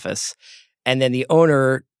office. And then the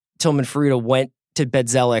owner, Tillman Fertitta, went to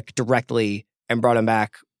Bedzalek directly and brought him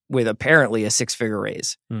back with apparently a 6-figure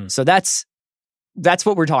raise. So that's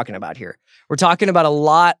what we're talking about here. We're talking about a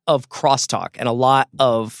lot of crosstalk and a lot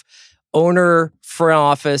of owner, front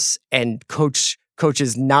office, and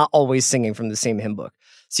coaches not always singing from the same hymn book.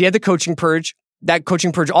 So you had the coaching purge. That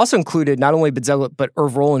coaching purge also included not only Bedzalek, but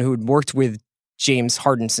Irv Rowland, who had worked with James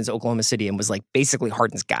Harden since Oklahoma City and was like basically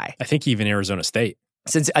Harden's guy. I think even Arizona State.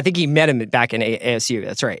 Since I think he met him back in ASU.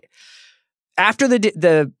 That's right. After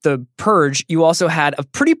the purge, you also had a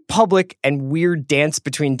pretty public and weird dance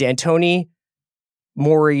between D'Antoni,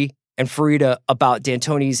 Morey, and Fertitta about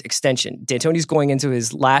D'Antoni's extension. D'Antoni's going into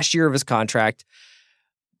his last year of his contract.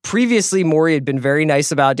 Previously, Morey had been very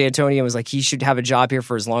nice about D'Antoni and was like, he should have a job here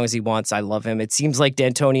for as long as he wants. I love him. It seems like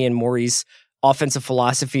D'Antoni and Morey's offensive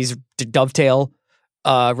philosophies dovetail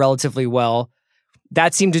relatively well.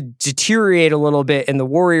 That seemed to deteriorate a little bit in the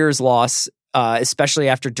Warriors' loss, especially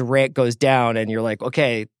after Durant goes down, and you're like,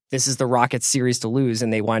 okay, this is the Rockets series to lose,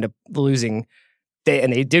 and they wind up losing.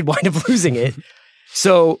 They did wind up losing it.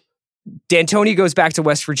 So D'Antoni goes back to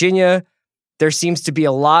West Virginia. There seems to be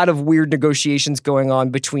a lot of weird negotiations going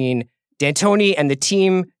on between D'Antoni and the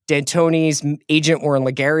team, D'Antoni's agent Warren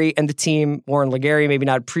Legary and the team, Warren Legary maybe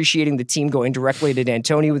not appreciating the team going directly to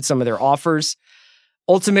D'Antoni with some of their offers.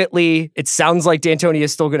 Ultimately, it sounds like D'Antoni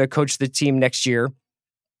is still going to coach the team next year,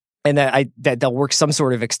 and that they'll work some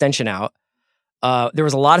sort of extension out. There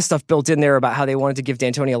was a lot of stuff built in there about how they wanted to give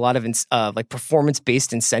D'Antoni a lot of like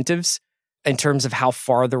performance-based incentives in terms of how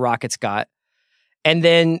far the Rockets got. And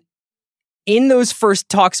then in those first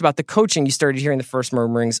talks about the coaching, you started hearing the first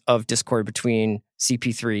murmurings of discord between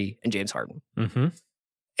CP3 and James Harden. Mm-hmm.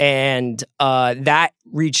 And that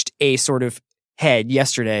reached a sort of head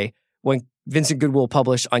yesterday when Vincent Goodwill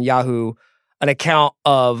published on Yahoo an account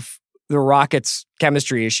of the Rockets'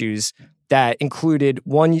 chemistry issues that included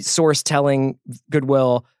one source telling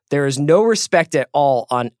Goodwill there is no respect at all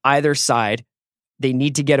on either side. They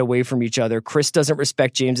need to get away from each other. Chris doesn't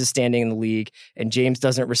respect James's standing in the league, and James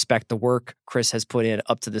doesn't respect the work Chris has put in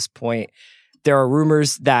up to this point. There are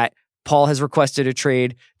rumors that Paul has requested a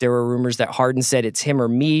trade. There were rumors that Harden said it's him or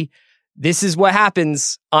me. This is what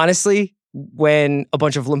happens, honestly, when a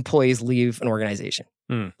bunch of employees leave an organization.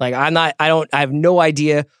 Like I have no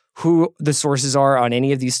idea who the sources are on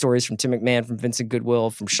any of these stories from Tim McMahon, from Vincent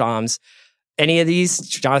Goodwill, from Shams, any of these,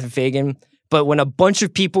 Jonathan Fagan. But when a bunch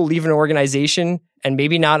of people leave an organization, and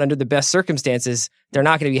maybe not under the best circumstances, they're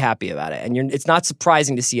not going to be happy about it. And it's not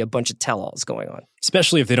surprising to see a bunch of tell-alls going on.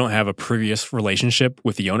 Especially if they don't have a previous relationship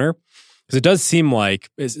with the owner. Because it does seem like,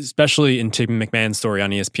 especially in Tim McMahon's story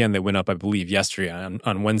on ESPN that went up, I believe, yesterday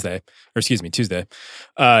on Wednesday, or excuse me, Tuesday.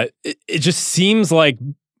 It just seems like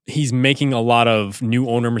he's making a lot of new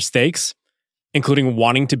owner mistakes, including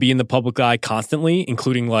wanting to be in the public eye constantly,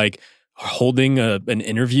 including like holding an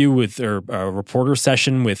interview with or a reporter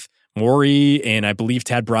session with Morey and I believe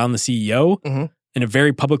Tad Brown, the CEO, in a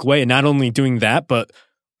very public way. And not only doing that, but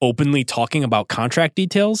openly talking about contract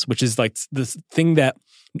details, which is like this thing that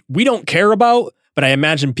we don't care about, but I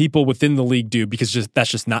imagine people within the league do because that's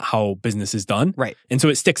just not how business is done. Right. And so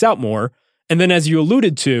it sticks out more. And then as you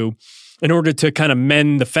alluded to, in order to kind of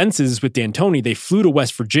mend the fences with D'Antoni, they flew to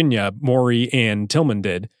West Virginia, Morey and Tillman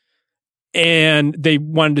did. And they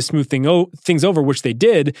wanted to smooth things over, which they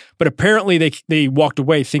did. But apparently they walked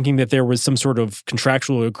away thinking that there was some sort of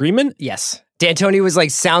contractual agreement. Yes. D'Antoni was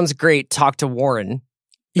like, sounds great, talk to Warren,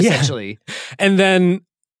 essentially. Yeah. And then,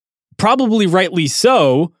 probably rightly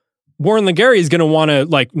so, Warren Legary is going to want to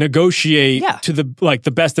like negotiate to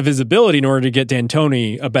the best of his ability in order to get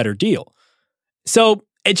D'Antoni a better deal. So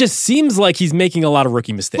it just seems like he's making a lot of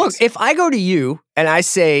rookie mistakes. Look, if I go to you and I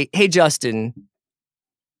say, hey, Justin,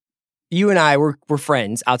 you and I, we're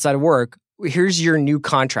friends outside of work. Here's your new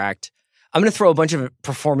contract. I'm going to throw a bunch of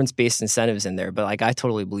performance-based incentives in there, but like I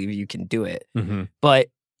totally believe you can do it. But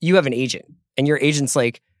you have an agent, and your agent's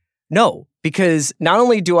like, no, because not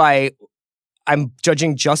only do I'm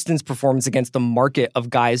judging Justin's performance against the market of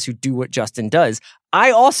guys who do what Justin does,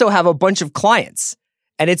 I also have a bunch of clients.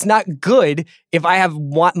 And it's not good if I have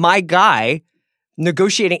my guy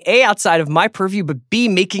negotiating A, outside of my purview, but B,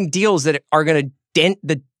 making deals that are going to dent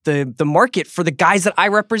the market for the guys that I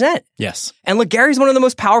represent. Yes. And look, Gary's one of the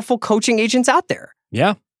most powerful coaching agents out there.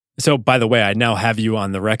 Yeah. So, by the way, I now have you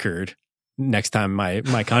on the record next time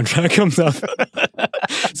my contract comes up.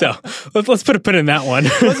 So, let's put a pin in that one.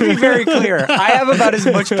 Let's be very clear. I have about as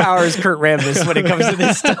much power as Kurt Rambis when it comes to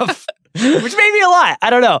this stuff, which may be a lot. I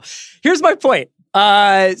don't know. Here's my point.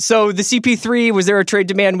 So the CP3, was there a trade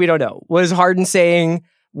demand? We don't know. Was Harden saying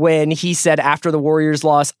when he said after the Warriors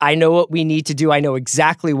loss, I know what we need to do. I know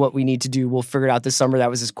exactly what we need to do. We'll figure it out this summer. That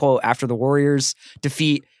was his quote after the Warriors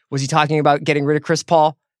defeat. Was he talking about getting rid of Chris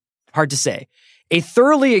Paul? Hard to say.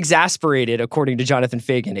 According to Jonathan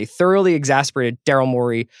Fagan, a thoroughly exasperated Daryl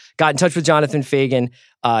Morey got in touch with Jonathan Fagan.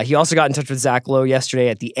 He also got in touch with Zach Lowe yesterday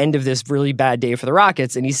at the end of this really bad day for the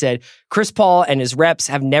Rockets. And he said, Chris Paul and his reps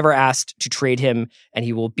have never asked to trade him, and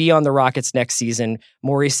he will be on the Rockets next season.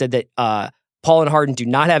 Morey said that Paul and Harden do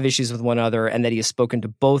not have issues with one another, and that he has spoken to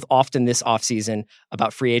both often this offseason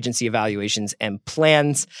about free agency evaluations and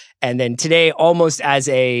plans. And then today, almost as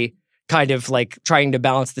a kind of like trying to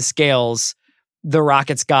balance the scales, the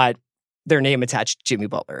Rockets got their name attached to Jimmy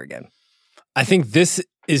Butler again. I think this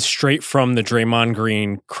is straight from the Draymond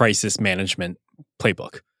Green crisis management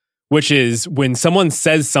playbook, which is when someone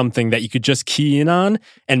says something that you could just key in on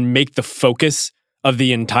and make the focus of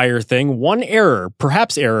the entire thing, one error,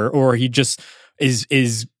 perhaps error, or he just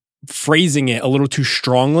is phrasing it a little too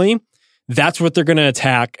strongly. That's what they're going to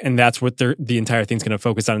attack, and that's what the entire thing's going to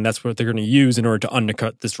focus on, and that's what they're going to use in order to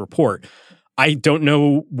undercut this report. I don't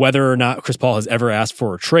know whether or not Chris Paul has ever asked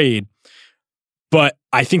for a trade, but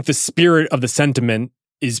I think the spirit of the sentiment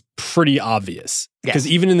is pretty obvious. Because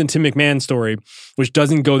even in the Tim McMahon story, which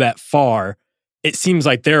doesn't go that far, it seems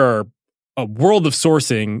like there are a world of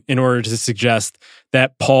sourcing in order to suggest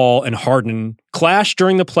that Paul and Harden clash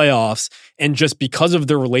during the playoffs, and just because of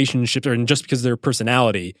their relationship and just because of their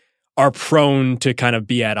personality are prone to kind of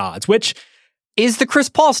be at odds, which is the Chris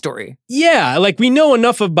Paul story. Yeah, like we know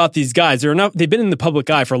enough about these guys. They've been in the public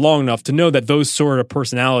eye for long enough to know that those sort of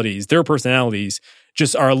personalities, their personalities,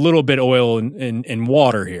 just are a little bit oil and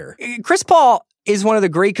water here. Chris Paul is one of the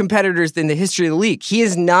great competitors in the history of the league. He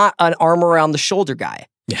is not an arm around the shoulder guy.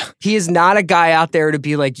 Yeah. He is not a guy out there to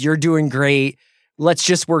be like, you're doing great. let's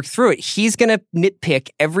just work through it. He's going to nitpick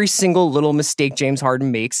every single little mistake James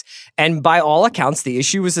Harden makes. And by all accounts, the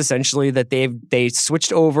issue was essentially that they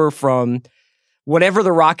switched over from whatever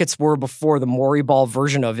the Rockets were before, the Morey Ball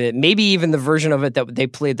version of it, maybe even the version of it that they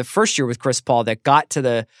played the first year with Chris Paul that got to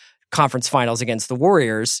the conference finals against the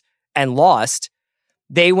Warriors and lost.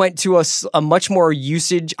 They went to a much more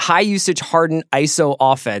high usage Harden ISO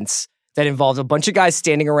offense that involved a bunch of guys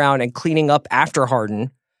standing around and cleaning up after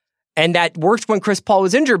Harden. And that worked when Chris Paul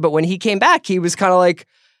was injured. But when he came back, he was kind of like,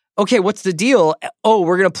 okay, what's the deal? Oh,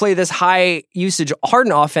 we're going to play this high usage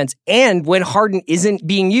Harden offense. And when Harden isn't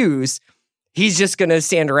being used, he's just going to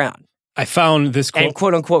stand around. I found this quote. And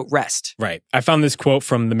quote unquote rest. Right. I found this quote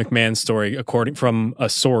from the McMahon story, according from a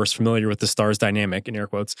source familiar with the Stars dynamic, in air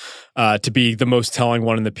quotes, to be the most telling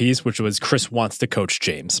one in the piece, which was Chris wants to coach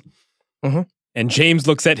James. Mm-hmm. And James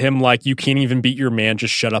looks at him like, you can't even beat your man.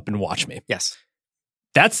 Just shut up and watch me. Yes.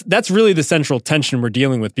 That's really the central tension we're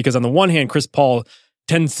dealing with, because on the one hand, Chris Paul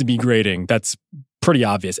tends to be grading. That's pretty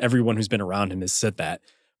obvious. Everyone who's been around him has said that.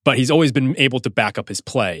 But he's always been able to back up his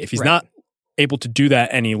play. If he's not able to do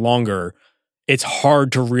that any longer, it's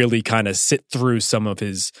hard to really kind of sit through some of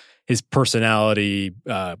his personality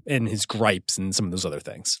and his gripes and some of those other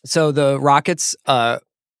things. So the Rockets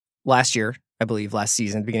last year, I believe last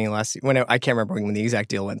season, beginning of last season, I can't remember when the exact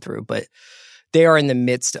deal went through, but they are in the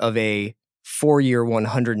midst of a 4-year,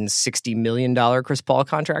 $160 million Chris Paul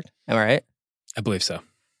contract. Am I right? I believe so.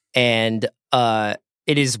 And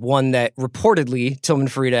it is one that reportedly Tillman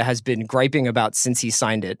Fertitta has been griping about since he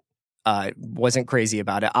signed it. Wasn't crazy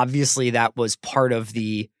about it. Obviously, that was part of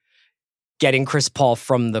the getting Chris Paul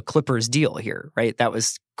from the Clippers deal here, right? That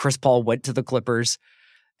was Chris Paul went to the Clippers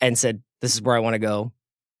and said, this is where I want to go.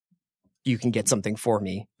 You can get something for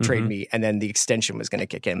me, trade me, and then the extension was going to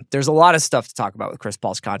kick in. There's a lot of stuff to talk about with Chris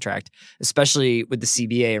Paul's contract, especially with the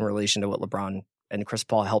CBA in relation to what LeBron and Chris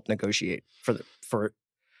Paul helped negotiate for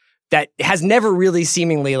that has never really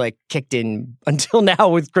seemingly like kicked in until now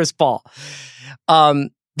with Chris Paul.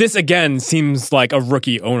 This again seems like a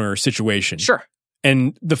rookie owner situation. Sure.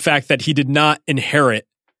 And the fact that he did not inherit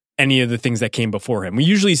any of the things that came before him. We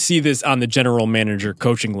usually see this on the general manager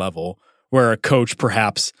coaching level, where a coach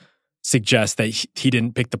perhaps suggests that he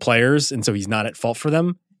didn't pick the players and so he's not at fault for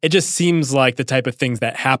them. It just seems like the type of things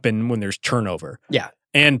that happen when there's turnover. Yeah.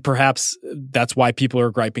 And perhaps that's why people are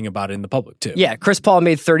griping about it in the public too. Yeah, Chris Paul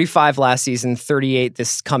made 35 last season, 38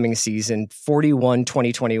 this coming season, 41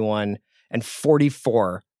 2021, and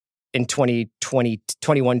 44 in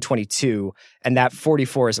 2021-22. And that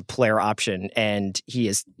 44 is a player option, and he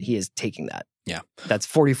is taking that. Yeah. That's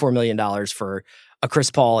 $44 million for a Chris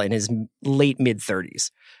Paul in his late mid-30s.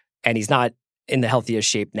 And he's not in the healthiest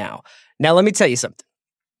shape now. Now, let me tell you something.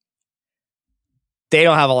 They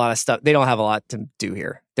don't have a lot of stuff. They don't have a lot to do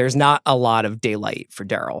here. There's not a lot of daylight for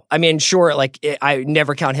Daryl. I mean, sure, I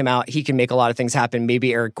never count him out. He can make a lot of things happen.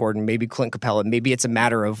 Maybe Eric Gordon, maybe Clint Capella. Maybe it's a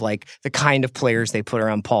matter of like the kind of players they put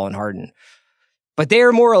around Paul and Harden. But they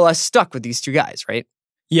are more or less stuck with these two guys, right?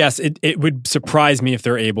 Yes, it would surprise me if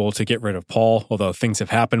they're able to get rid of Paul, although things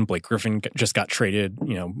have happened. Blake Griffin just got traded,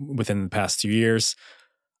 within the past 2 years.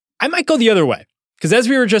 I might go the other way, because as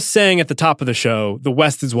we were just saying at the top of the show, the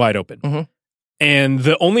West is wide open. Mm-hmm. And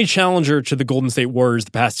the only challenger to the Golden State Warriors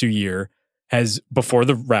the past 2 years before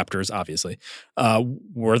the Raptors, obviously,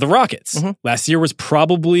 were the Rockets. Mm-hmm. Last year was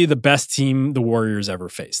probably the best team the Warriors ever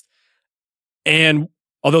faced. And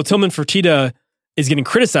although Tillman Fertitta is getting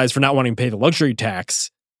criticized for not wanting to pay the luxury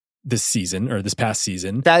tax this season or this past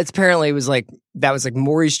season. That apparently was like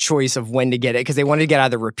Morey's choice of when to get it, because they wanted to get out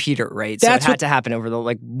of the repeater, right? So it had to happen over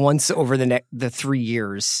once over the 3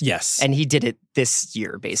 years. Yes. And he did it this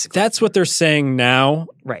year, basically. That's what they're saying now.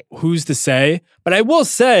 Right. Who's to say? But I will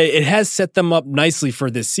say it has set them up nicely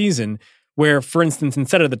for this season, where, for instance,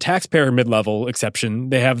 instead of the taxpayer mid-level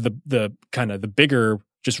exception, they have the kind of the bigger,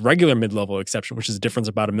 just regular mid-level exception, which is a difference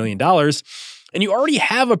of about $1 million. And you already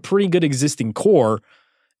have a pretty good existing core.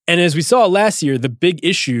 And as we saw last year, the big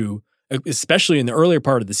issue, especially in the earlier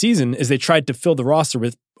part of the season, is they tried to fill the roster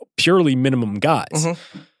with purely minimum guys.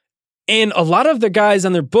 Mm-hmm. And a lot of the guys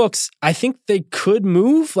on their books, I think they could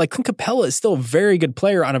move. Like Clint Capella is still a very good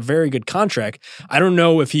player on a very good contract. I don't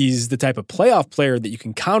know if he's the type of playoff player that you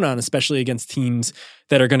can count on, especially against teams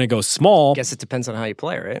that are going to go small. I guess it depends on how you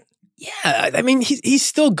play, right? Yeah, I mean, he's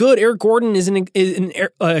still good. Eric Gordon is an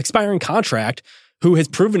expiring contract who has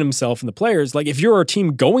proven himself in the players. Like, if you're a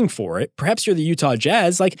team going for it, perhaps you're the Utah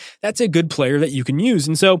Jazz, like, that's a good player that you can use.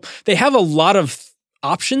 And so they have a lot of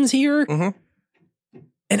options here. Mm-hmm.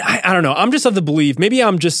 And I don't know. I'm just of the belief, maybe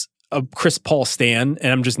I'm just a Chris Paul stan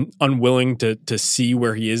and I'm just unwilling to see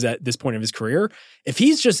where he is at this point of his career. If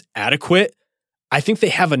he's just adequate, I think they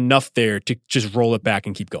have enough there to just roll it back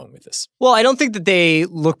and keep going with this. Well, I don't think that they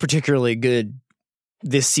look particularly good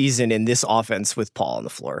this season in this offense with Paul on the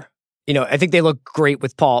floor. I think they look great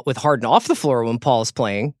with Harden off the floor when Paul is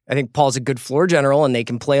playing. I think Paul's a good floor general and they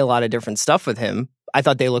can play a lot of different stuff with him. I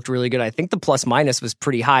thought they looked really good. I think the plus minus was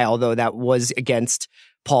pretty high, although that was against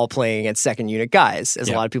Paul playing at second unit guys, as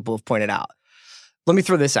a lot of people have pointed out. Let me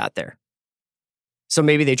throw this out there. So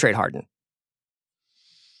maybe they trade Harden.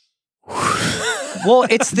 Well,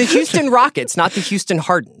 it's the Houston Rockets, not the Houston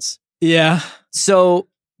Hardens. Yeah. So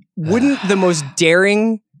wouldn't the most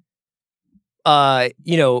daring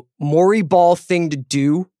Maury Ball thing to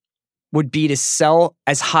do would be to sell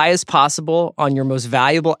as high as possible on your most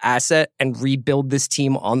valuable asset and rebuild this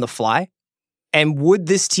team on the fly? And would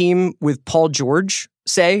this team with Paul George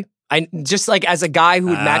say, just like as a guy who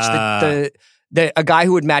would match a guy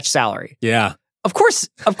who would match salary? Yeah. Of course,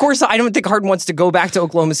 I don't think Harden wants to go back to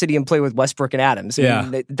Oklahoma City and play with Westbrook and Adams.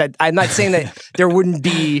 I'm not saying that there wouldn't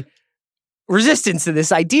be resistance to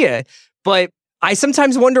this idea, but I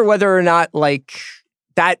sometimes wonder whether or not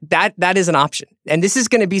that is an option. And this is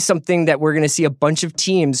going to be something that we're going to see a bunch of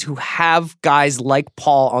teams who have guys like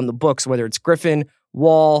Paul on the books, whether it's Griffin,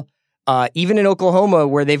 Wall, even in Oklahoma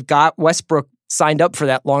where they've got Westbrook signed up for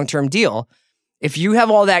that long-term deal. If you have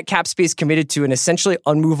all that cap space committed to an essentially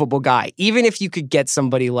unmovable guy, even if you could get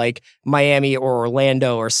somebody like Miami or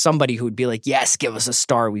Orlando or somebody who would be like, yes, give us a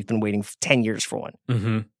star. We've been waiting 10 years for one.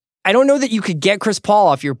 Mm-hmm. I don't know that you could get Chris Paul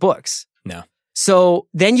off your books. No. So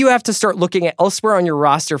then you have to start looking at elsewhere on your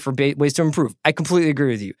roster for ways to improve. I completely agree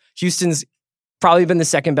with you. Houston's probably been the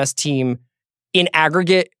second best team in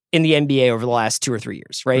aggregate in the NBA over the last 2 or 3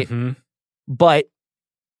 years, right? Mm-hmm. But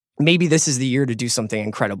maybe this is the year to do something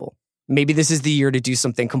incredible. Maybe this is the year to do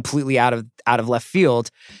something completely out of left field.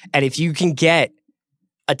 And if you can get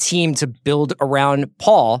a team to build around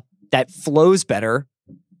Paul that flows better,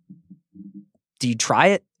 do you try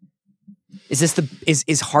it? Is this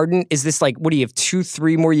is Harden? Is this like, what do you have,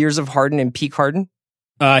 2-3 more years of Harden and peak Harden?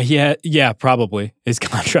 Yeah, probably. His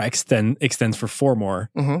contract extends for 4 more.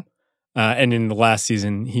 Mm-hmm. And in the last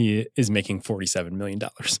season, he is making $47 million.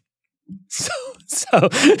 So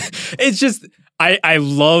it's just, I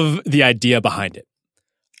love the idea behind it.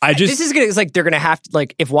 It's like they're going to have to,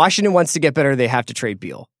 like, if Washington wants to get better, they have to trade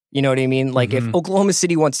Beal. You know what I mean? Like, if Oklahoma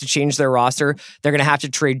City wants to change their roster, they're going to have to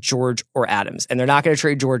trade George or Adams. And they're not going to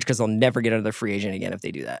trade George because they'll never get another free agent again if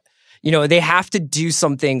they do that. They have to do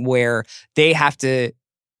something where they have to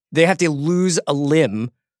lose a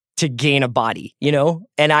limb to gain a body,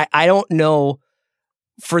 And I don't know,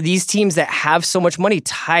 for these teams that have so much money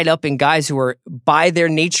tied up in guys who are, by their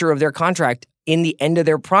nature of their contract, in the end of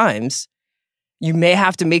their primes, you may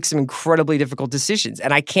have to make some incredibly difficult decisions.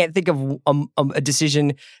 And I can't think of a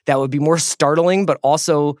decision that would be more startling, but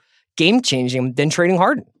also game-changing than trading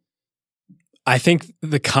Harden. I think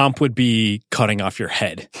the comp would be cutting off your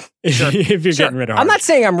head if you're getting rid of Harden. I'm not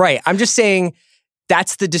saying I'm right. I'm just saying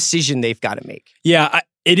that's the decision they've got to make. Yeah,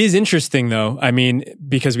 it is interesting, though. I mean,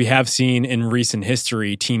 because we have seen in recent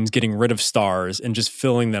history teams getting rid of stars and just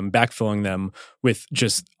backfilling them with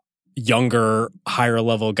just younger, higher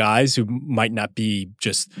level guys who might not be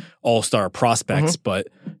just all-star prospects, but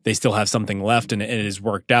they still have something left and it has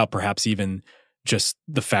worked out. Perhaps even just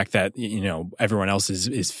the fact that, everyone else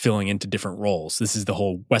is filling into different roles. This is the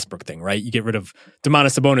whole Westbrook thing, right? You get rid of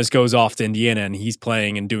Domantas Sabonis, goes off to Indiana and he's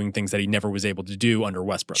playing and doing things that he never was able to do under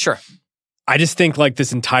Westbrook. Sure. I just think like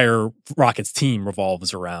this entire Rockets team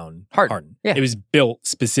revolves around Harden. Yeah. It was built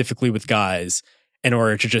specifically with guys in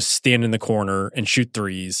order to just stand in the corner and shoot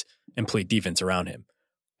threes and play defense around him.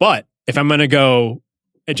 But if I'm going to go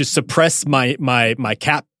and just suppress my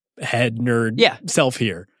cap head nerd self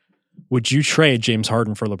here, would you trade James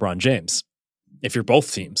Harden for LeBron James if you're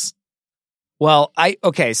both teams? Well,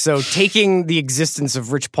 so taking the existence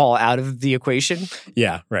of Rich Paul out of the equation.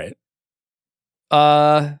 Yeah, right.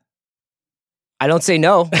 I don't say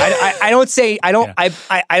no. I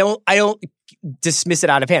don't dismiss it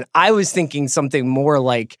out of hand. I was thinking something more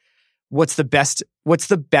like, what's the best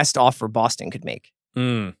offer Boston could make?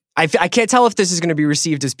 I can't tell if this is going to be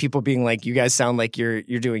received as people being like, you guys sound like you're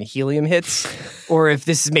doing helium hits, or if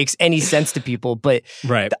this makes any sense to people. But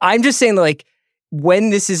right. I'm just saying, like, when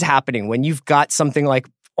this is happening, when you've got something like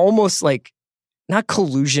almost like not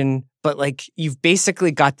collusion, but like you've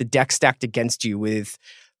basically got the deck stacked against you with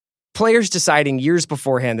players deciding years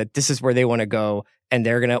beforehand that this is where they want to go and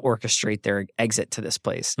they're going to orchestrate their exit to this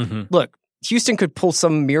place. Look, Houston could pull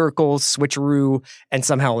some miracle switcheroo and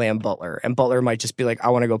somehow land Butler. And Butler might just be like, I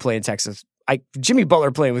want to go play in Texas. Jimmy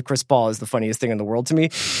Butler playing with Chris Paul is the funniest thing in the world to me.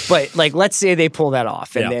 But like, let's say they pull that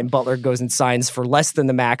off, and then Butler goes and signs for less than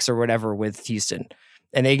the max or whatever with Houston,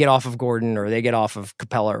 and they get off of Gordon or they get off of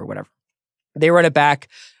Capella or whatever. They run it back.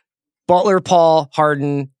 Butler, Paul,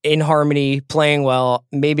 Harden in harmony, playing well.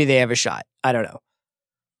 Maybe they have a shot. I don't know.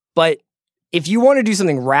 But if you want to do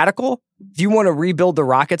something radical, if you want to rebuild the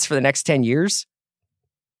Rockets for the next 10 years,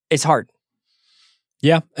 it's hard.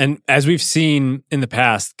 Yeah, and as we've seen in the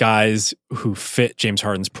past, guys who fit James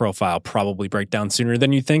Harden's profile probably break down sooner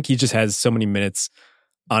than you think. He just has so many minutes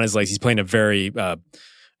on his legs. He's playing a very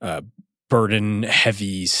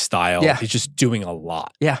burden-heavy style. Yeah. He's just doing a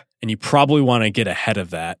lot. Yeah. And you probably want to get ahead of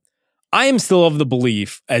that. I am still of the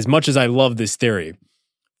belief, as much as I love this theory,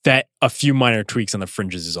 that a few minor tweaks on the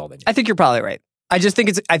fringes is all they need. I think you're probably right. I think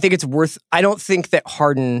it's worth. I don't think that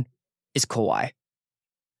Harden is Kawhi.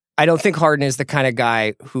 I don't think Harden is the kind of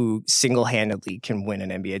guy who single-handedly can win an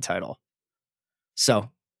NBA title.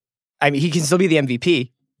 So, I mean, he can still be the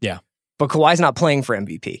MVP. Yeah. But Kawhi's not playing for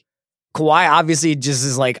MVP. Kawhi obviously just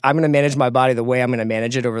is like, I'm going to manage my body the way I'm going to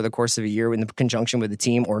manage it over the course of a year in the conjunction with the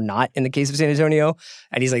team, or not in the case of San Antonio.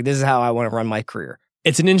 And he's like, this is how I want to run my career.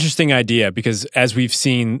 It's an interesting idea because as we've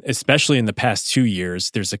seen, especially in the past 2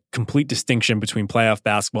 years, there's a complete distinction between playoff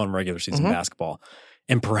basketball and regular season basketball.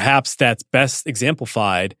 And perhaps that's best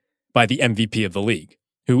exemplified by the MVP of the league,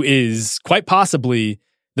 who is quite possibly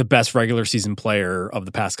the best regular season player of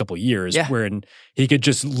the past couple of years, wherein he could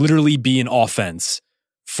just literally be an offense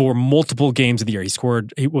for multiple games of the year. He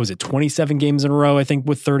scored, what was it, 27 games in a row, I think,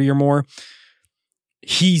 with 30 or more.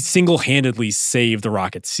 He single-handedly saved the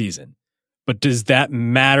Rockets season. But does that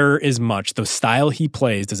matter as much? The style he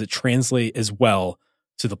plays, does it translate as well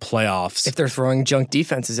to the playoffs? If they're throwing junk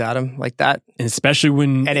defenses at him like that. And especially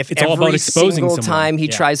when if it's all about exposing someone. Every single time he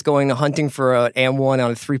tries going to hunting for an and one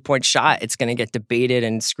on a 3-point shot, it's going to get debated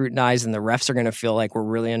and scrutinized, and the refs are going to feel like we're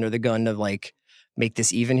really under the gun to like make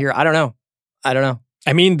this even here. I don't know.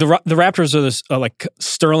 I mean, the Raptors are this like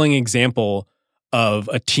sterling example of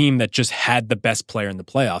a team that just had the best player in the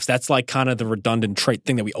playoffs. That's like kind of the redundant trait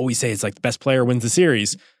thing that we always say is like the best player wins the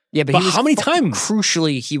series. Yeah, but he was how many times?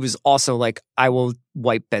 Crucially, he was also like, I will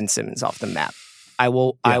wipe Ben Simmons off the map. I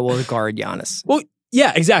will guard Giannis. Well,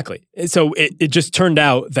 yeah, exactly. So it just turned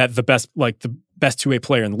out that the best two-way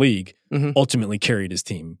player in the league ultimately carried his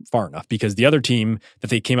team far enough, because the other team that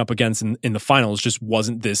they came up against in the finals just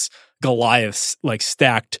wasn't this Goliath like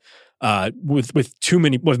stacked with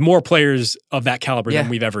more players of that caliber than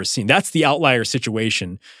we've ever seen. That's the outlier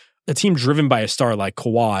situation. A team driven by a star like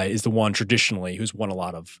Kawhi is the one traditionally who's won a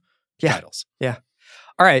lot of titles. Yeah.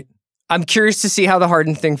 All right. I'm curious to see how the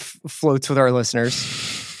Harden thing floats with our listeners.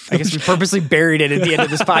 I guess we purposely buried it at the end of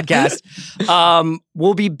this podcast.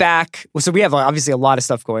 We'll be back. So we have obviously a lot of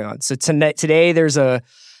stuff going on. So today there's a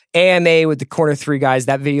AMA with the Corner 3 guys.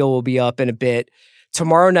 That video will be up in a bit.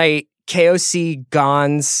 Tomorrow night, KOC,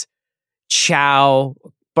 Gons, Chow, a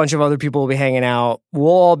bunch of other people will be hanging out. We'll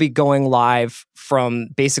all be going live from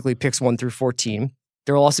basically picks 1 through 14.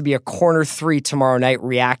 There will also be a Corner 3 tomorrow night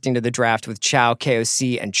reacting to the draft with Chow,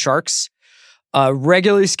 KOC, and Sharks.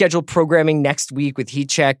 Regularly scheduled programming next week with Heat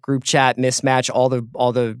Check, Group Chat, Mismatch, all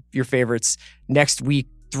the your favorites next week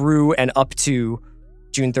through and up to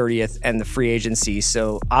June 30th and the free agency.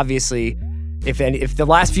 So obviously, if the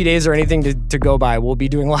last few days are anything to go by, we'll be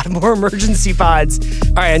doing a lot more emergency pods.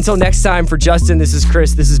 All right, until next time, for Justin, this is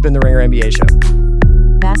Chris. This has been the Ringer NBA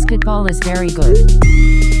Show. Basketball is very good.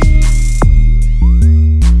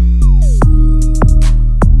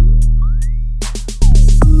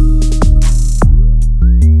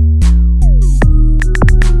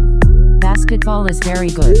 Basketball is very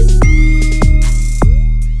good.